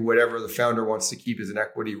to whatever the founder wants to keep as an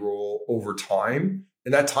equity role over time.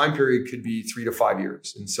 And that time period could be 3 to 5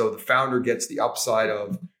 years. And so the founder gets the upside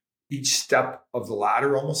of each step of the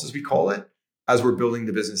ladder, almost as we call it, as we're building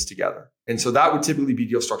the business together. And so that would typically be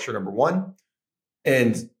deal structure number one.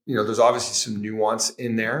 And, there's obviously some nuance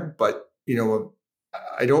in there, but,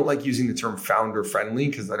 I don't like using the term founder friendly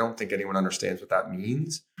because I don't think anyone understands what that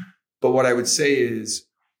means. But what I would say is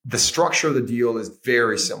the structure of the deal is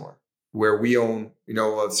very similar, where we own,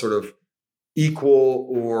 a sort of equal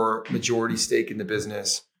or majority stake in the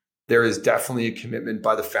business. There is definitely a commitment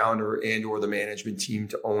by the founder and or the management team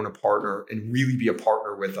to own a partner and really be a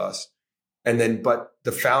partner with us. And then, but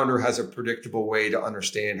the founder has a predictable way to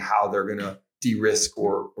understand how they're going to de-risk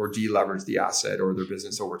or de-leverage the asset or their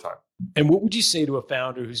business over time. And what would you say to a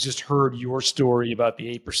founder who's just heard your story about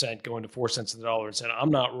the 8% going to 4 cents on the dollar and said,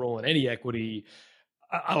 I'm not rolling any equity.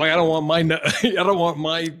 I don't want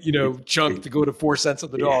my chunk to go to 4 cents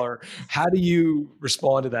on the dollar. How do you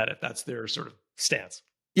respond to that if that's their sort of stance?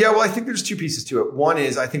 Yeah, well, I think there's two pieces to it. One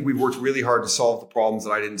is I think we've worked really hard to solve the problems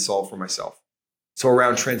that I didn't solve for myself. So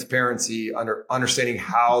around transparency, understanding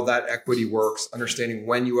how that equity works, understanding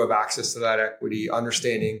when you have access to that equity,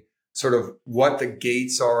 understanding sort of what the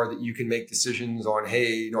gates are that you can make decisions on,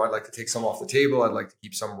 hey, I'd like to take some off the table. I'd like to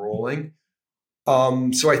keep some rolling.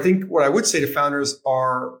 So I think what I would say to founders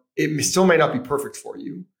it still may not be perfect for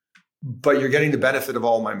you, but you're getting the benefit of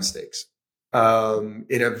all my mistakes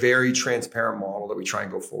in a very transparent model that we try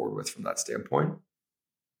and go forward with from that standpoint.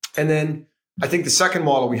 And then I think the second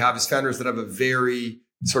model we have is founders that have a very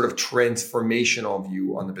sort of transformational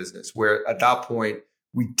view on the business, where at that point,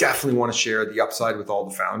 we definitely want to share the upside with all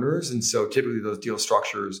the founders. And so typically those deal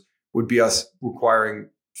structures would be us requiring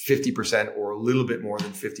 50% or a little bit more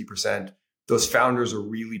than 50%. Those founders are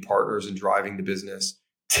really partners in driving the business.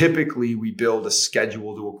 Typically, we build a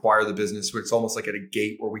schedule to acquire the business, where it's almost like at a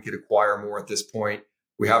gate where we could acquire more at this point.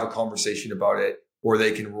 We have a conversation about it, or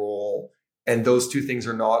they can roll. And those two things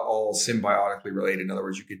are not all symbiotically related. In other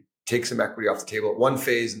words, you could take some equity off the table at one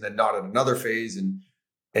phase and then not at another phase, and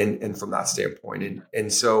from that standpoint.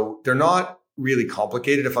 And so they're not really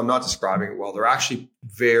complicated. If I'm not describing it well, they're actually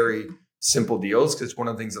very simple deals, because one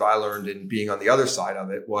of the things that I learned in being on the other side of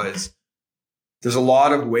it was there's a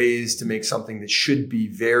lot of ways to make something that should be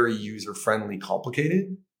very user-friendly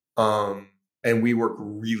complicated. And we work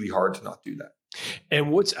really hard to not do that.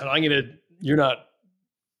 And you're not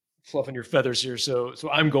fluffing your feathers here. So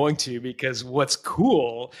I'm going to, because what's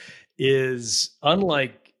cool is,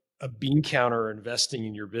 unlike a bean counter investing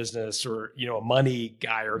in your business, or, a money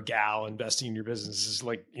guy or gal investing in your business, is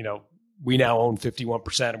like, we now own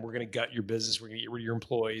 51% and we're going to gut your business. We're going to get rid of your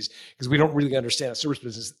employees because we don't really understand a service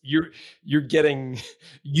business. You're getting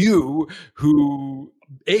you who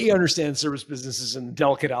A, understand service businesses and the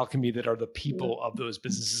delicate alchemy that are the people of those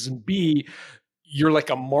businesses, and B, you're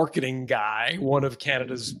like a marketing guy, one of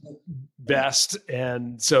Canada's best.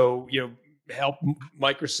 And so, help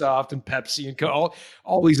Microsoft and Pepsi and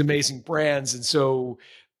all these amazing brands. And so,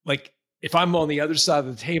 like, if I'm on the other side of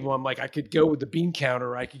the table, I'm like, I could go with the bean counter,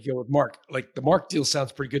 or I could go with Mark. Like, the Mark deal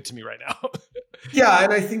sounds pretty good to me right now. Yeah.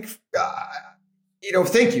 And I think,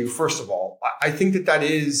 thank you, first of all. I think that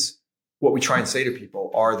is what we try and say to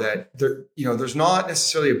people, are that there's not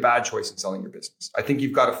necessarily a bad choice in selling your business. I think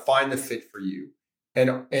you've got to find the fit for you.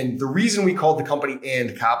 And the reason we called the company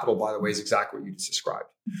And Capital, by the way, is exactly what you just described,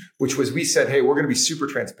 which was, we said, hey, we're going to be super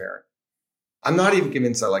transparent. I'm not even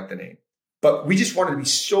convinced I like the name, but we just wanted to be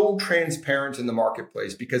so transparent in the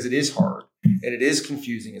marketplace, because it is hard and it is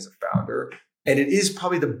confusing as a founder, and it is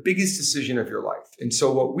probably the biggest decision of your life. And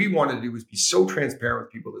so what we wanted to do was be so transparent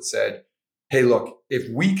with people that said, hey, look, if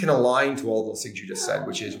we can align to all those things you just said,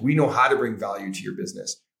 which is, we know how to bring value to your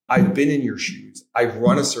business. I've been in your shoes. I've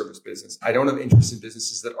run a service business. I don't have interest in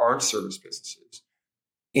businesses that aren't service businesses.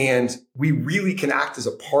 And we really can act as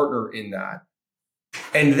a partner in that.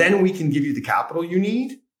 And then we can give you the capital you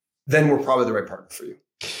need. Then we're probably the right partner for you.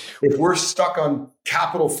 If we're stuck on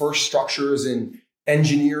capital first structures and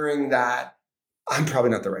engineering that, I'm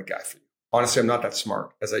probably not the right guy for you. Honestly, I'm not that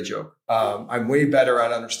smart, as I joke. I'm way better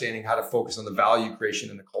at understanding how to focus on the value creation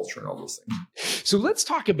and the culture and all those things. So let's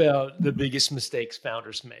talk about the biggest mistakes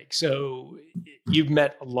founders make. So you've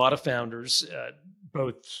met a lot of founders.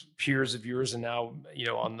 both peers of yours and now,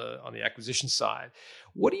 on the acquisition side.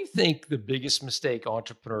 What do you think the biggest mistake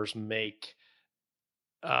entrepreneurs make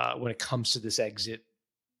when it comes to this exit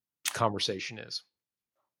conversation is?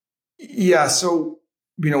 Yeah. So,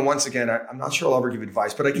 once again, I'm not sure I'll ever give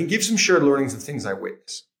advice, but I can give some shared learnings of things I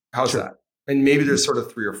witness. How's that? And maybe there's sort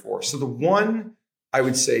of 3 or 4. So the one I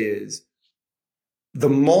would say is the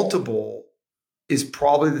multiple is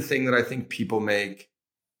probably the thing that I think people make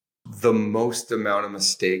the most amount of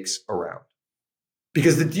mistakes around,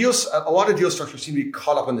 because a lot of deal structures seem to be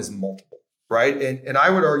caught up on this multiple, right? And I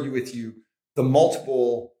would argue with you, the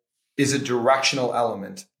multiple is a directional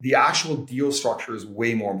element. The actual deal structure is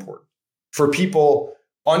way more important for people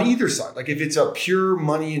on either side. Like if it's a pure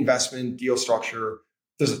money investment deal structure,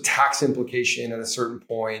 there's a tax implication at a certain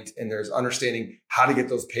point, and there's understanding how to get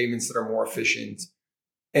those payments that are more efficient.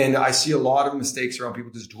 And I see a lot of mistakes around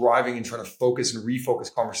people just driving and trying to focus and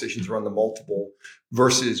refocus conversations around the multiple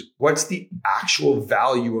versus what's the actual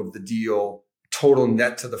value of the deal, total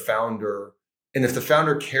net to the founder. And if the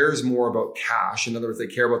founder cares more about cash, in other words, they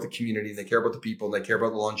care about the community, and they care about the people, and they care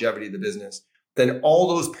about the longevity of the business, then all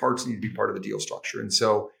those parts need to be part of the deal structure. And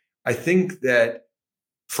so I think that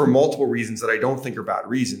for multiple reasons that I don't think are bad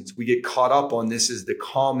reasons, we get caught up on this as the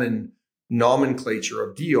common nomenclature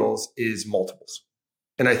of deals is multiples.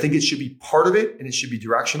 And I think it should be part of it, and it should be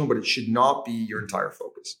directional, but it should not be your entire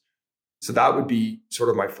focus. So that would be sort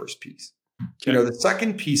of my first piece. Okay. The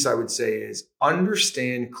second piece I would say is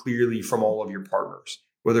understand clearly from all of your partners,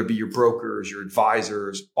 whether it be your brokers, your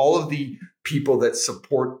advisors, all of the people that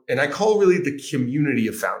support, and I call really the community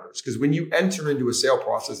of founders, because when you enter into a sale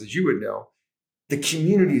process, as you would know, the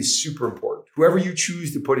community is super important. Whoever you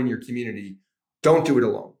choose to put in your community, don't do it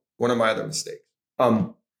alone. One of my other mistakes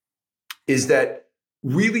is that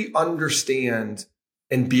really understand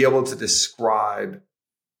and be able to describe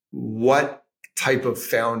what type of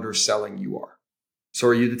founder selling you are. So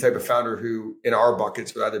are you the type of founder who in our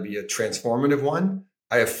buckets would either be a transformative one?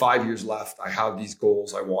 I have 5 years left. I have these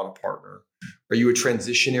goals. I want a partner. Are you a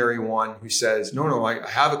transitionary one who says, no, I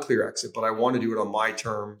have a clear exit, but I want to do it on my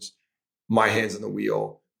terms, my hands on the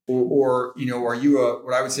wheel? Or are you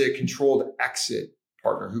what I would say a controlled exit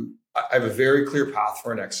partner who I have a very clear path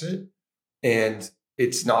for an exit, and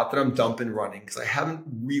it's not that I'm dump and running, because I haven't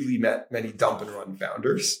really met many dump and run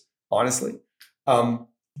founders, honestly.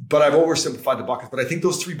 But I've oversimplified the buckets. But I think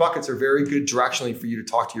those 3 buckets are very good directionally for you to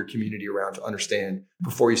talk to your community around to understand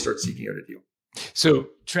before you start seeking out a deal. So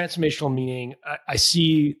transformational meaning, I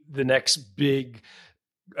see the next big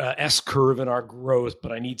S curve in our growth,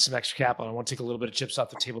 but I need some extra capital. I want to take a little bit of chips off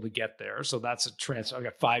the table to get there. So that's I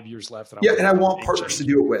got 5 years left. And I want partners to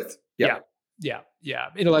do it with. Yeah.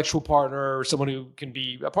 Intellectual partner, or someone who can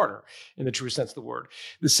be a partner in the true sense of the word.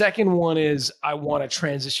 The second one is I want to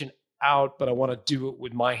transition out, but I want to do it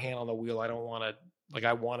with my hand on the wheel. I don't want to,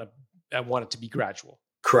 I want it to be gradual.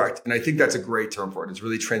 Correct. And I think that's a great term for it. It's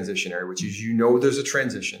really transitionary, which is, there's a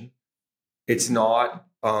transition. It's not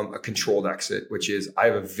a controlled exit, which is I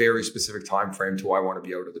have a very specific time frame to why I want to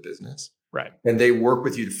be out of the business. Right. And they work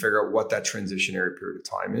with you to figure out what that transitionary period of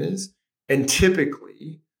time is. And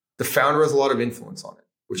typically the founder has a lot of influence on it,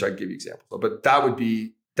 which I give you examples of. But that would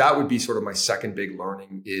be sort of my second big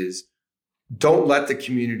learning is don't let the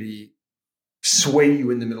community sway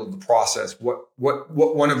you in the middle of the process. What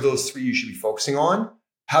one of those 3 you should be focusing on.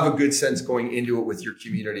 Have a good sense going into it with your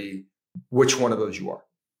community, which one of those you are.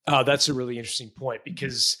 That's a really interesting point,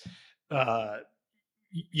 because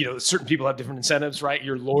certain people have different incentives, right?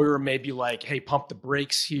 Your lawyer may be like, hey, pump the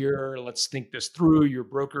brakes here. Let's think this through. Your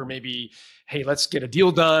broker may be, hey, let's get a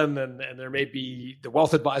deal done. And there may be the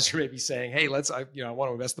wealth advisor may be saying, hey, I want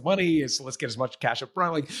to invest the money. So let's get as much cash up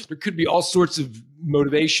front. Like there could be all sorts of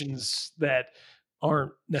motivations that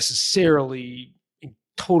aren't necessarily in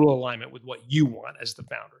total alignment with what you want as the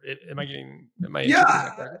founder. Am I like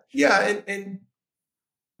that? Yeah.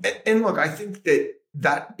 And look, I think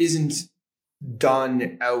that isn't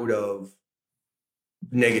done out of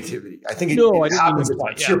negativity. I think it happens.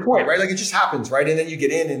 To your point, right? Like it just happens, right? And then you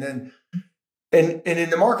get in, and in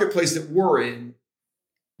the marketplace that we're in,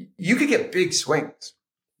 you could get big swings,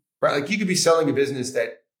 right? Like you could be selling a business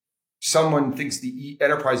that someone thinks the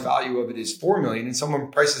enterprise value of it is 4 million, and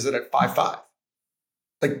someone prices it at 5.5.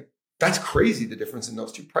 Like that's crazy, the difference in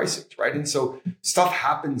those two pricings, right? And so stuff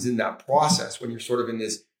happens in that process when you're sort of in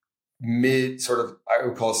this mid sort of, I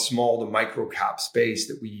would call small to micro cap space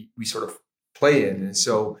that we sort of play in. And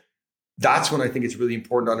so that's when I think it's really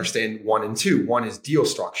important to understand 1 and 2. One is deal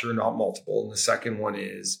structure, not multiple. And the second one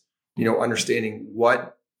is, understanding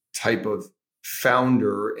what type of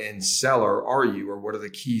founder and seller are you, or what are the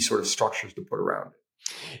key sort of structures to put around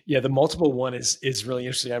it. Yeah, the multiple one is really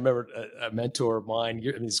interesting. I remember a mentor of mine.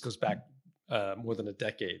 I mean, this goes back more than a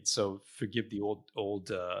decade, so forgive the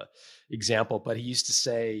old example. But he used to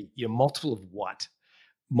say, multiple of what?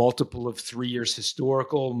 Multiple of 3 years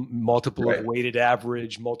historical, multiple of weighted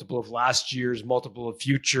average, multiple of last year's, multiple of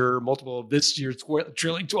future, multiple of this year's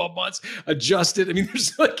trailing 12 months adjusted. I mean,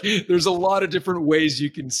 there's a lot of different ways you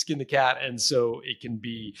can skin the cat, and so it can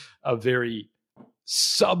be a very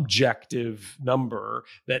subjective number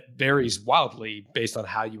that varies wildly based on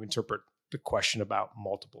how you interpret the question about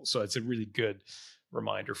multiples. So it's a really good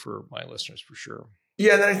reminder for my listeners for sure.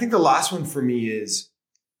 Yeah. And then I think the last one for me is,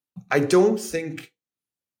 I don't think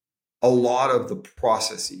a lot of the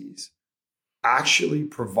processes actually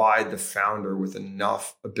provide the founder with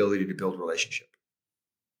enough ability to build relationship.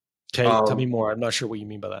 Okay. Tell me more. I'm not sure what you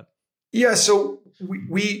mean by that. Yeah. So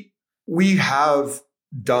we have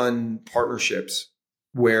done partnerships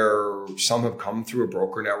where some have come through a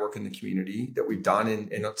broker network in the community that we've done,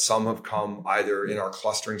 and some have come either in our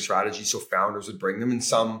clustering strategy, so founders would bring them, and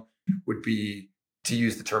some would be, to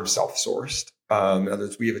use the term, self-sourced. In other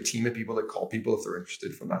words, we have a team of people that call people if they're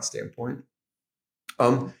interested from that standpoint.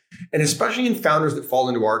 And especially in founders that fall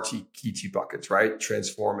into our key two buckets, right?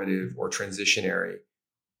 Transformative or transitionary,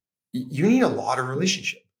 you need a lot of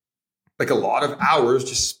relationship. Like a lot of hours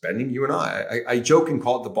just spending you and I joke and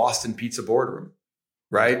call it the Boston Pizza boardroom,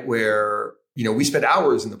 right? Where, we spend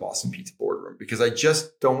hours in the Boston Pizza boardroom because I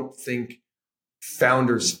just don't think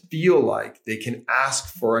founders feel like they can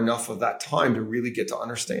ask for enough of that time to really get to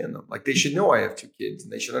understand them. Like they should know I have 2 kids,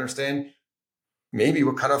 and they should understand maybe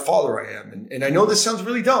what kind of father I am. And I know this sounds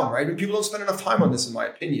really dumb, right? But people don't spend enough time on this, in my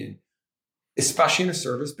opinion, especially in a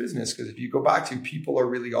service business. Because if you go back to people are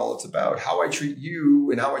really all it's about, how I treat you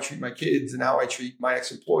and how I treat my kids and how I treat my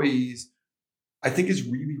ex-employees, I think is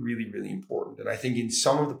really, really, really important. And I think in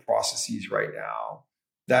some of the processes right now,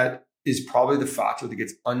 that is probably the factor that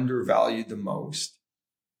gets undervalued the most.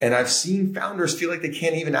 And I've seen founders feel like they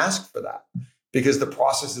can't even ask for that because the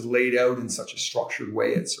process is laid out in such a structured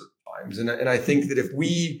way at certain times. And I think that if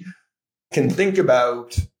we can think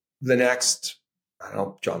about the next, I don't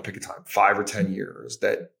know, John, pick a time, 5 or 10 years,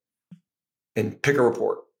 and pick a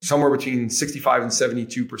report, somewhere between 65 and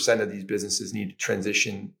 72% of these businesses need to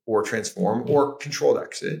transition or transform or controlled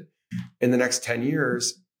exit in the next 10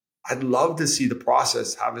 years. I'd love to see the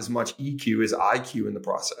process have as much EQ as IQ in the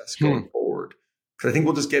process going forward. Because I think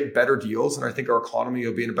we'll just get better deals, and I think our economy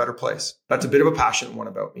will be in a better place. That's a bit of a passionate one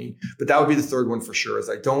about me, but that would be the third one for sure.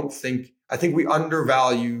 Is I think we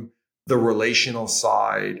undervalue the relational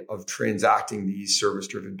side of transacting these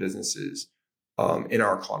service-driven businesses in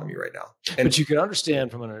our economy right now. But you can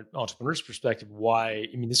understand from an entrepreneur's perspective why,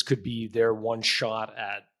 this could be their one shot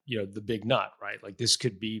at, the big nut, right? Like this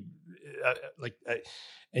could be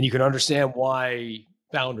and you can understand why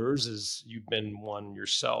founders, as you've been one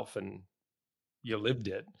yourself and you lived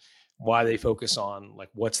it, why they focus on like,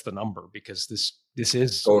 what's the number? Because this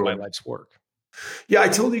is my life's work. Yeah, I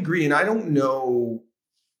totally agree. And I don't know,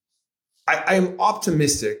 I am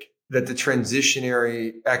optimistic that the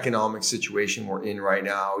transitionary economic situation we're in right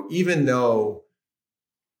now, even though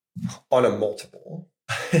on a multiple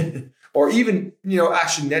or even,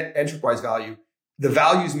 actually net enterprise value, the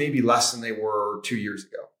values may be less than they were 2 years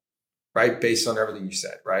ago, right? Based on everything you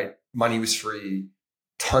said, right? Money was free.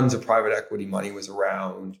 Tons of private equity money was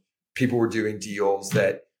around. People were doing deals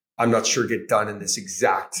that I'm not sure get done in this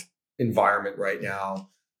exact environment right now.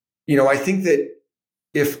 I think that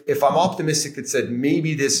if I'm optimistic that said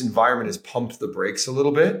maybe this environment has pumped the brakes a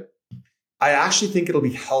little bit, I actually think it'll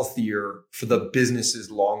be healthier for the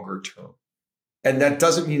businesses longer term. And that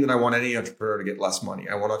doesn't mean that I want any entrepreneur to get less money.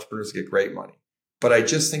 I want entrepreneurs to get great money. But I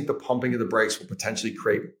just think the pumping of the brakes will potentially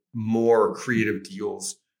create more creative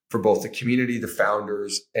deals for both the community, the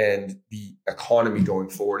founders, and the economy going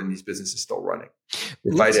forward, and these businesses still running,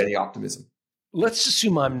 despite any optimism. Let's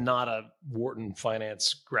assume I'm not a Wharton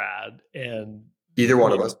finance grad, and either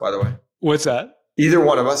one of us, by the way. What's that? Either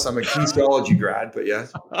one of us. I'm a kinesiology grad, but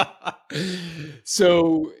yes.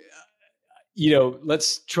 So,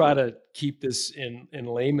 let's try to keep this in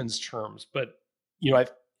layman's terms. But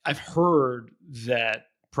I've heard that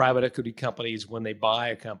private equity companies, when they buy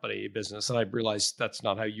a business, and I realize that's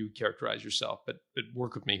not how you characterize yourself, but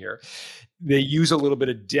work with me here. They use a little bit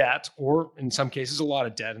of debt, or in some cases, a lot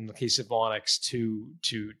of debt. In the case of Onex,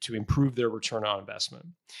 to improve their return on investment.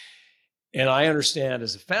 And I understand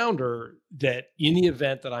as a founder that in the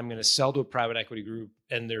event that I'm going to sell to a private equity group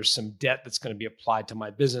and there's some debt that's going to be applied to my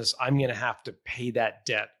business, I'm going to have to pay that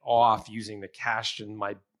debt off using the cash in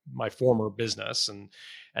my former business, and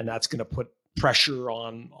that's going to put pressure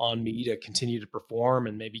on me to continue to perform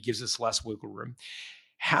and maybe gives us less wiggle room.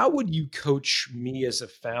 How would you coach me as a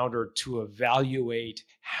founder to evaluate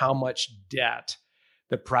how much debt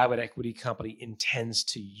the private equity company intends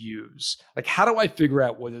to use? Like, how do I figure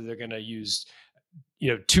out whether they're going to use,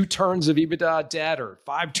 2 turns of EBITDA debt or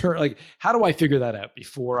 5 turns? Like, how do I figure that out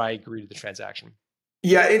before I agree to the transaction?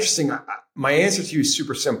 Yeah, interesting. My answer to you is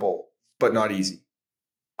super simple, but not easy.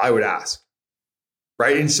 I would ask,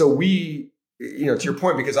 right? And so to your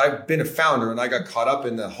point, because I've been a founder and I got caught up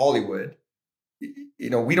in the Hollywood,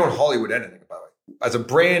 we don't Hollywood anything about it. As a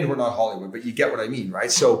brand, we're not Hollywood, but you get what I mean,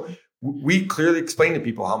 right? So we clearly explain to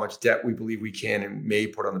people how much debt we believe we can and may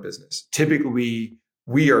put on the business. Typically,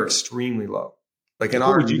 we are extremely low. Like in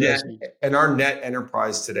our net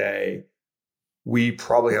enterprise today, we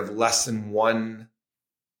probably have less than one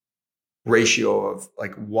ratio of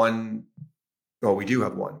like one. Well, we do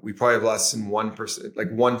have one. We probably have less than 1%, like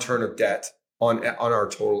 1 turn of debt on our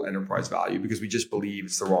total enterprise value, because we just believe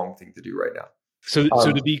it's the wrong thing to do right now. So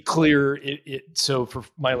to be clear, so for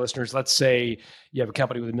my listeners, let's say you have a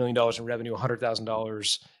company with $1 million in revenue,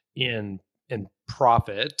 $100,000 in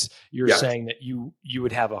profit. You're saying that you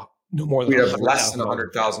would have no more than less than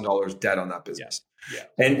 $100,000 debt on that business. Yeah.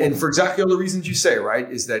 And for exactly all the reasons you say,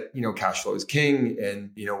 right, is that, cash flow is king and,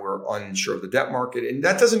 we're unsure of the debt market. And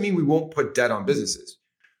that doesn't mean we won't put debt on businesses.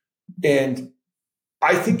 And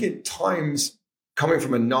I think at times, coming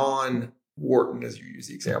from a non-Wharton, as you use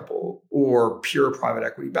the example, or pure private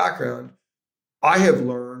equity background, I have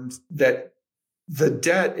learned that the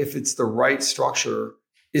debt, if it's the right structure,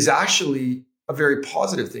 is actually a very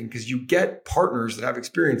positive thing, because you get partners that have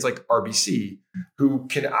experience like RBC who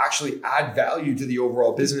can actually add value to the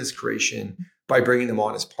overall business creation by bringing them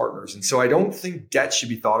on as partners. And so I don't think debt should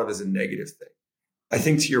be thought of as a negative thing. I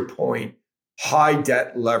think, to your point, high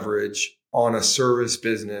debt leverage on a service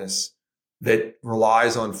business that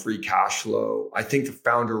relies on free cash flow, I think the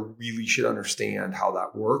founder really should understand how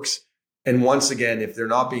that works. And once again, if they're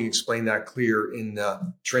not being explained that clear in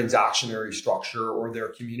the transactionary structure or their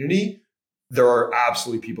community, there are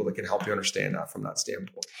absolutely people that can help you understand that from that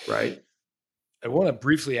standpoint, right? I want to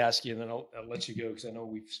briefly ask you, and then I'll let you go, because I know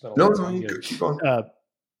we've spent a lot of time here. Keep going.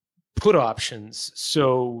 Put options.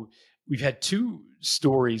 So we've had 2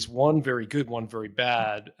 stories, one very good, one very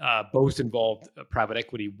bad. Both involved private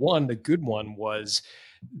equity. One, the good one, was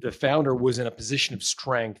the founder was in a position of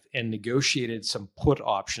strength and negotiated some put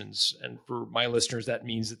options. And for my listeners, that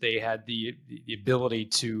means that they had the ability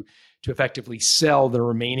to effectively sell the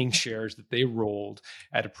remaining shares that they rolled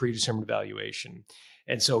at a predetermined valuation.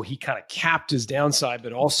 And so he kind of capped his downside,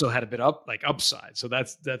 but also had a bit upside. So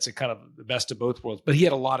that's a kind of the best of both worlds. But he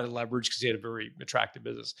had a lot of leverage because he had a very attractive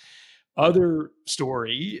business. Other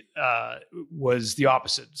story was the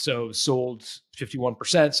opposite. So sold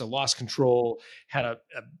 51%, so lost control, had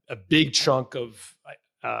a big chunk of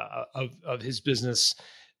his business,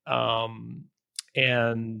 and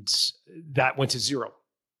that went to zero,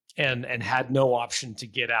 and had no option to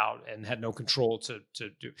get out and had no control to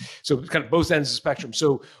do. So kind of both ends of the spectrum.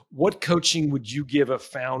 So what coaching would you give a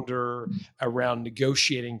founder around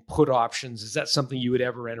negotiating put options? Is that something you would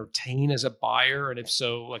ever entertain as a buyer? And if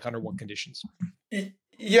so, like under what conditions?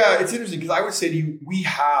 Yeah, it's interesting, because I would say to you, we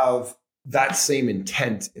have that same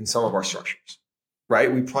intent in some of our structures,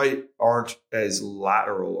 right? We probably aren't as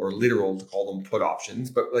lateral or literal to call them put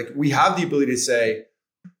options, but like we have the ability to say,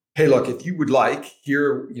 hey, look, if you would like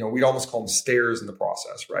here, we'd almost call them stairs in the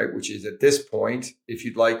process, right? Which is, at this point, if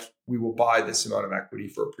you'd like, we will buy this amount of equity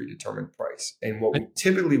for a predetermined price. And what we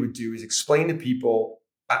typically would do is explain to people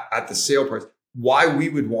at the sale price why we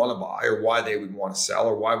would want to buy, or why they would want to sell,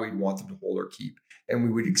 or why we'd want them to hold or keep. And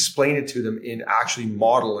we would explain it to them in actually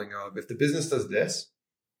modeling of, if the business does this,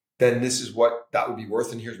 then this is what that would be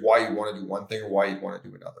worth. And here's why you want to do one thing or why you'd want to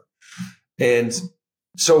do another. And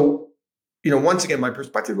so, once again, my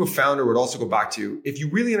perspective of a founder would also go back to, if you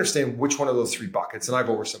really understand which one of those 3 buckets, and I've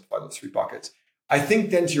oversimplified those 3 buckets, I think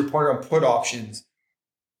then, to your point on put options,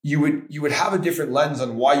 you would have a different lens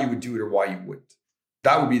on why you would do it or why you wouldn't.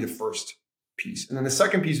 That would be the first piece. And then the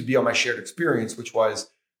second piece would be on my shared experience, which was,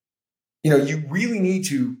 you really need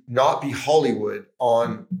to not be Hollywood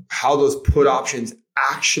on how those put options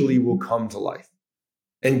actually will come to life,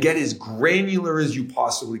 and get as granular as you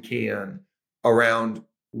possibly can around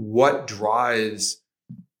what drives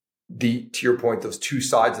to your point, those 2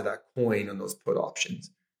 sides of that coin on those put options.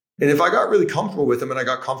 And if I got really comfortable with them, and I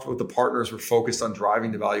got comfortable with the partners were focused on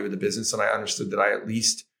driving the value of the business, and I understood that I at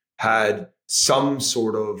least had some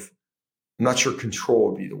sort of, I'm not sure control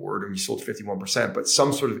would be the word, and we sold 51%, but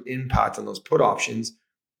some sort of impact on those put options,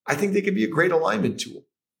 I think they could be a great alignment tool.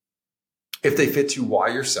 If they fit to why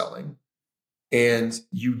you're selling, and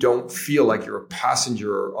you don't feel like you're a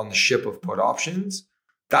passenger on the ship of put options,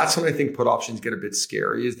 That's when I think put options get a bit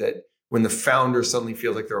scary, is that when the founder suddenly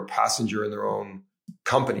feels like they're a passenger in their own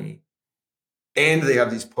company and they have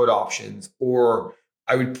these put options, or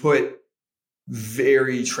I would put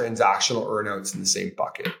very transactional earnouts in the same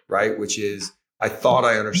bucket, right? Which is, I thought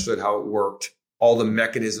I understood how it worked. All the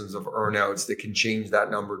mechanisms of earnouts that can change that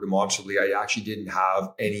number demonstrably, I actually didn't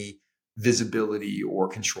have any visibility or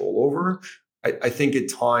control over. I think at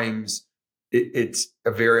times it's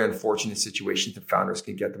a very unfortunate situation that founders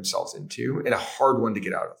can get themselves into, and a hard one to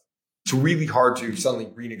get out of. It's really hard to suddenly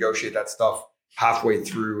renegotiate that stuff halfway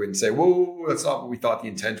through and say, whoa, that's not what we thought the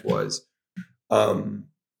intent was.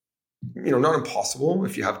 Not impossible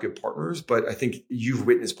if you have good partners, but I think you've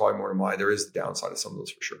witnessed probably more than I. There is the downside of some of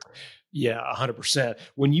those for sure. Yeah, 100%.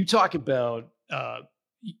 When you talk about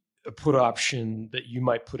a put option that you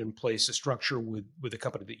might put in place, a structure with a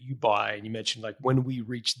company that you buy, and you mentioned like when we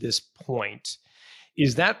reach this point,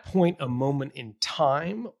 is that point a moment in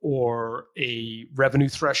time or a revenue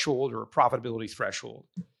threshold or a profitability threshold?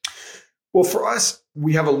 Well, for us,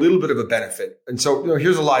 we have a little bit of a benefit. And so,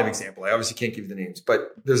 here's a live example. I obviously can't give you the names,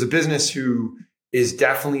 but there's a business who is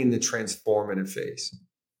definitely in the transformative phase,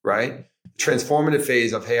 right? Transformative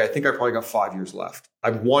phase of, hey, I think I probably got 5 years left.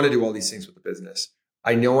 I want to do all these things with the business.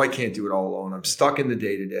 I know I can't do it all alone. I'm stuck in the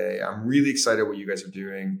day-to-day. I'm really excited what you guys are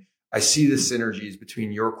doing. I see the synergies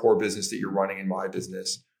between your core business that you're running and my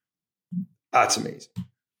business. That's amazing.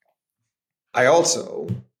 I also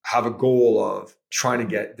have a goal of trying to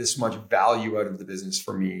get this much value out of the business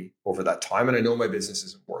for me over that time. And I know my business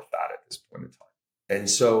isn't worth that at this point in time. And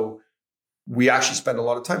so we actually spend a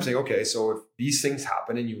lot of time saying, okay, so if these things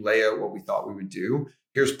happen and you lay out what we thought we would do,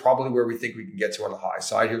 here's probably where we think we can get to on the high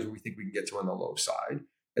side. Here's what we think we can get to on the low side.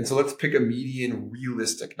 And so let's pick a median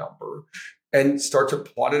realistic number and start to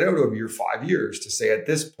plot it out over your 5 years to say, at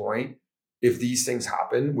this point, if these things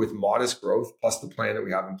happen with modest growth plus the plan that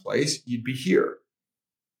we have in place, you'd be here.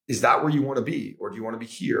 Is that where you want to be, or do you want to be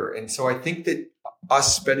here? And so I think that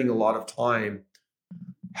us spending a lot of time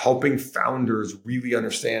helping founders really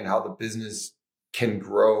understand how the business can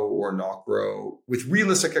grow or not grow with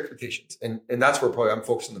realistic expectations. And that's where probably I'm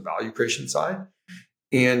focused on the value creation side.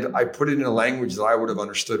 And I put it in a language that I would have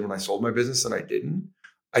understood when I sold my business, and I didn't.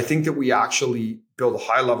 I think that we actually build a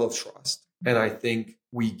high level of trust. And I think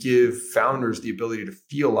we give founders the ability to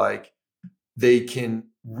feel like they can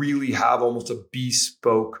really have almost a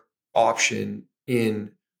bespoke option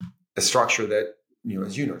in a structure that,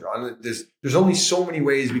 as you know, John, there's only so many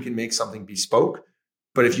ways we can make something bespoke.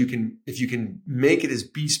 But if you can make it as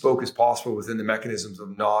bespoke as possible within the mechanisms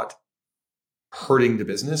of not hurting the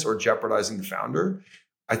business or jeopardizing the founder,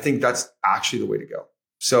 I think that's actually the way to go.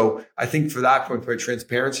 So I think for that point,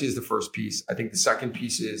 transparency is the first piece. I think the second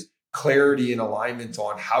piece is clarity and alignment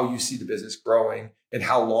on how you see the business growing and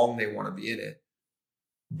how long they want to be in it.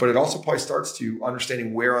 But it also probably starts to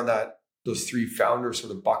understanding where on those three founder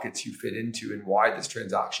sort of buckets you fit into and why this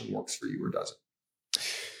transaction works for you or doesn't.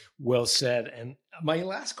 Well said. And my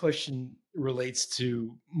last question relates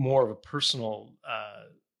to more of a personal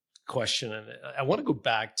question. And I want to go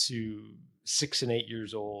back to 6 and 8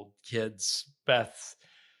 years old kids, Beth,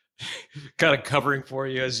 kind of covering for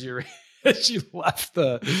you as you left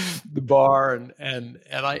the bar. And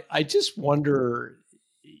I just wonder,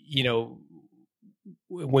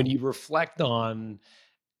 when you reflect on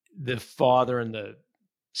the father and the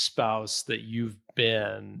spouse that you've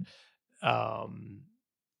been, I'm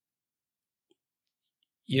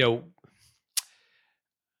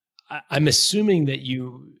assuming that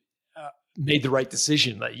you made the right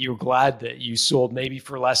decision, that you're glad that you sold maybe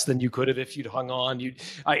for less than you could have if you'd hung on.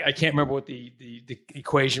 I can't remember what the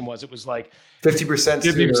equation was. It was like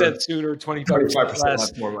 50% sooner, 25%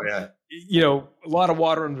 less. More, yeah. A lot of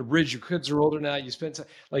water under the bridge. Your kids are older now. You spent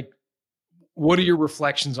what are your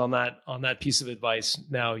reflections on that piece of advice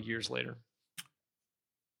now, years later?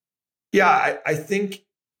 Yeah, I think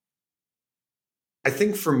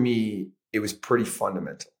for me, it was pretty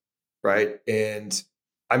fundamental, right? And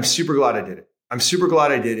I'm super glad I did it.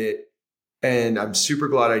 And I'm super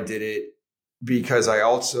glad I did it because I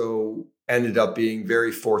also ended up being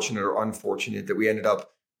very fortunate or unfortunate that we ended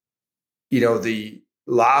up, the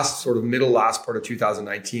last part of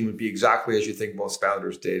 2019 would be exactly as you think most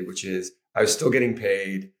founders did, which is I was still getting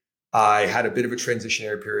paid. I had a bit of a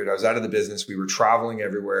transitionary period. I was out of the business. We were traveling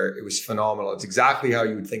everywhere. It was phenomenal. It's exactly how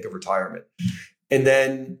you would think of retirement. And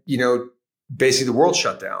then, basically the world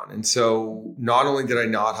shut down. And so not only did I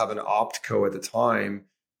not have an optco at the time,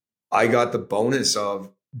 I got the bonus of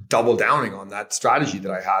double downing on that strategy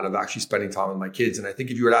that I had of actually spending time with my kids. And I think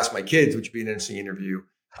if you were to ask my kids, which would be an interesting interview,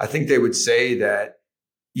 I think they would say that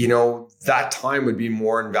that time would be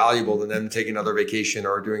more invaluable than them taking another vacation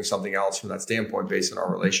or doing something else from that standpoint based on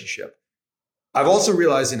our relationship. I've also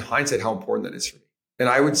realized in hindsight how important that is for me. And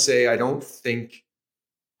I would say, I don't think,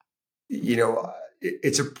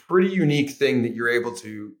 it's a pretty unique thing that you're able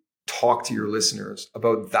to talk to your listeners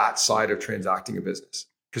about that side of transacting a business,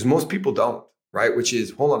 because most people don't, right? Which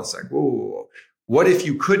is, hold on a sec. Whoa. What if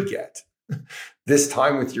you could get this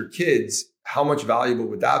time with your kids? How much valuable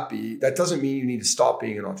would that be? That doesn't mean you need to stop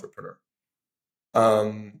being an entrepreneur.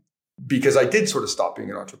 Because I did sort of stop being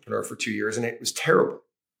an entrepreneur for 2 years, and it was terrible,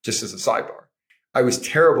 just as a sidebar. I was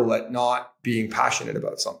terrible at not being passionate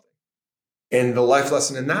about something. And the life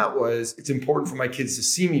lesson in that was, it's important for my kids to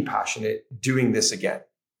see me passionate doing this again.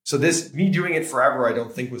 So me doing it forever, I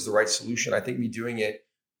don't think was the right solution. I think me doing it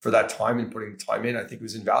for that time and putting the time in, I think it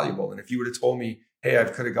was invaluable. And if you would have told me, hey, I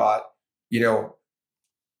could have got,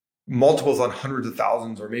 multiples on hundreds of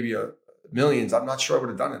thousands or maybe millions, I'm not sure I would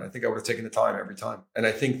have done it. I think I would have taken the time every time. And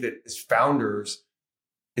I think that as founders,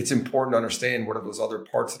 it's important to understand what are those other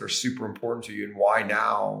parts that are super important to you and why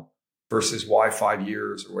now versus why 5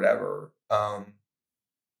 years or whatever.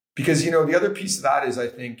 Because, the other piece of that is, I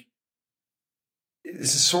think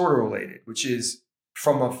this is sort of related, which is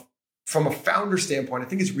from a founder standpoint, I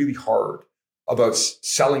think it's really hard about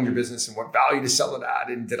selling your business and what value to sell it at.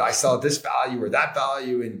 And did I sell at this value or that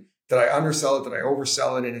value? And did I undersell it? Did I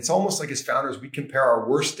oversell it? And it's almost like as founders, we compare our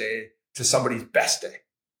worst day to somebody's best day,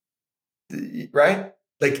 right?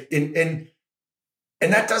 Like, and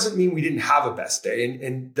that doesn't mean we didn't have a best day.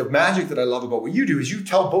 And the magic that I love about what you do is you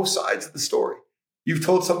tell both sides of the story. You've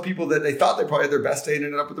told some people that they thought they probably had their best day and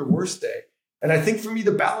ended up with their worst day. And I think for me,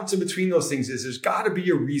 the balance in between those things is there's got to be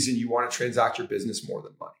a reason you want to transact your business more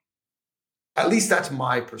than money. At least that's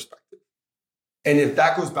my perspective. And if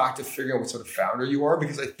that goes back to figuring out what sort of founder you are,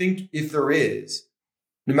 because I think if there is,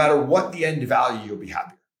 no matter what the end value, you'll be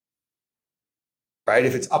happier. Right?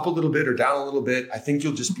 If it's up a little bit or down a little bit, I think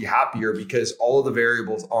you'll just be happier because all of the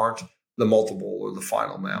variables aren't the multiple or the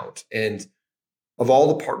final amount. And of all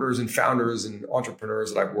the partners and founders and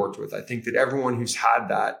entrepreneurs that I've worked with, I think that everyone who's had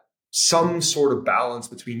that some sort of balance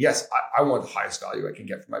between, yes, I want the highest value I can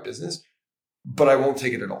get for my business, but I won't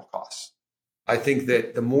take it at all costs. I think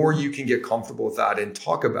that the more you can get comfortable with that and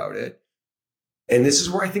talk about it, and this is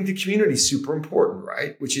where I think the community is super important,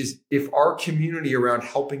 right? Which is if our community around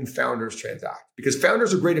helping founders transact, because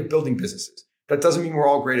founders are great at building businesses. That doesn't mean we're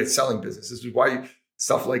all great at selling businesses. This is why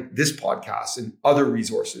stuff like this podcast and other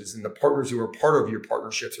resources and the partners who are part of your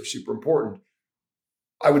partnerships are super important.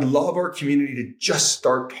 I would love our community to just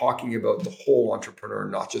start talking about the whole entrepreneur,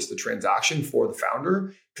 not just the transaction for the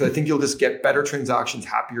founder, because I think you'll just get better transactions,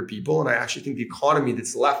 happier people. And I actually think the economy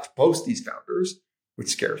that's left post these founders, which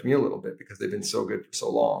scares me a little bit because they've been so good for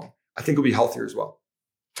so long, I think will be healthier as well.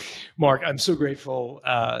 Mark, I'm so grateful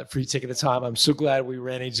for you taking the time. I'm so glad we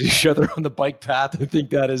ran into each other on the bike path. I think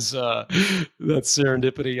that is that's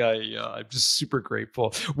serendipity. I'm just super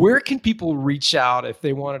grateful. Where can people reach out if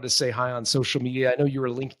they wanted to say hi on social media? I know you're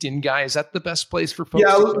a LinkedIn guy. Is that the best place for folks?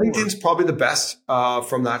 Yeah, LinkedIn's probably the best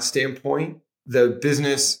from that standpoint. The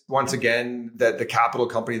business, once again, that the capital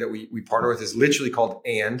company that we partner with is literally called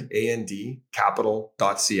A&D,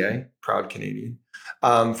 capital.ca, proud Canadian,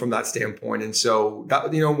 from that standpoint. And so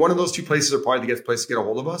that, one of those two places are probably the best place to get a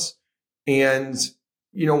hold of us. And,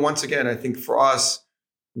 once again, I think for us,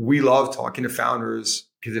 we love talking to founders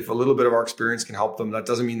because if a little bit of our experience can help them, that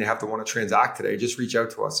doesn't mean they have to want to transact today. Just reach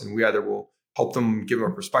out to us and we either will help them, give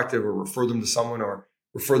them a perspective or refer them to someone or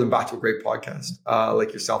refer them back to a great podcast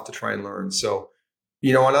like yourself to try and learn. So,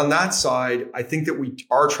 and on that side, I think that we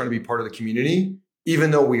are trying to be part of the community,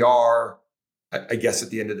 even though we are, I guess at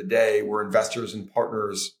the end of the day, we're investors and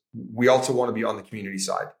partners. We also want to be on the community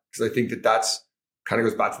side because I think that that's kind of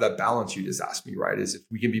goes back to that balance you just asked me, right? Is if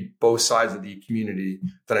we can be both sides of the community,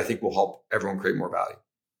 then I think we'll help everyone create more value.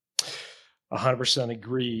 100%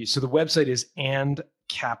 agree. So the website is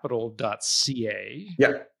andcapital.ca.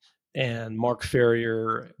 Yeah. And Mark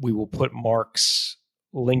Ferrier, we will put Mark's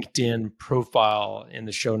LinkedIn profile in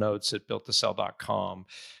the show notes at builttosell.com.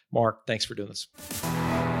 Mark, thanks for doing this.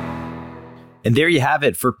 And there you have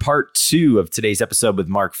it for part 2 of today's episode with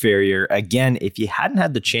Mark Ferrier. Again, if you hadn't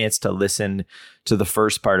had the chance to listen to the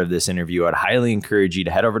first part of this interview, I'd highly encourage you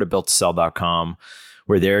to head over to builttosell.com,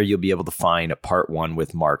 where there you'll be able to find part 1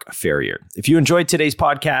 with Mark Ferrier. If you enjoyed today's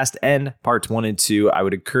podcast and parts 1 and 2, I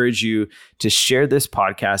would encourage you to share this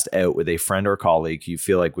podcast out with a friend or colleague you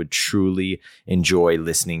feel like would truly enjoy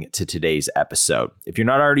listening to today's episode. If you're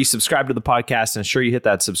not already subscribed to the podcast, ensure you hit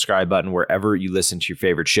that subscribe button wherever you listen to your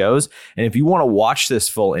favorite shows. And if you want to watch this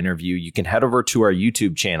full interview, you can head over to our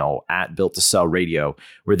YouTube channel at Built to Sell Radio,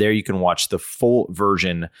 where there you can watch the full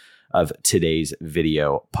version of today's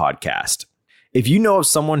video podcast. If you know of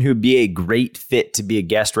someone who would be a great fit to be a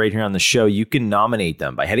guest right here on the show, you can nominate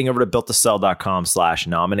them by heading over to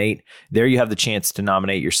builttosell.com/nominate. There you have the chance to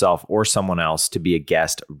nominate yourself or someone else to be a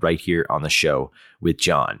guest right here on the show with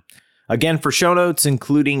John. Again, for show notes,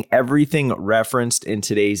 including everything referenced in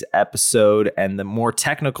today's episode and the more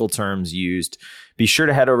technical terms used, be sure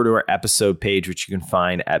to head over to our episode page, which you can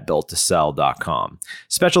find at builttosell.com.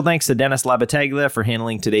 Special thanks to Dennis Labataglia for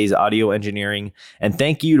handling today's audio engineering. And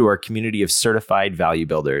thank you to our community of certified value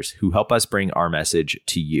builders who help us bring our message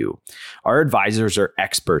to you. Our advisors are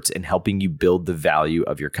experts in helping you build the value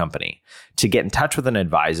of your company. To get in touch with an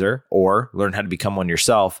advisor or learn how to become one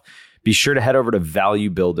yourself, be sure to head over to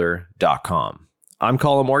valuebuilder.com. I'm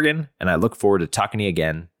Colin Morgan, and I look forward to talking to you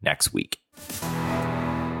again next week.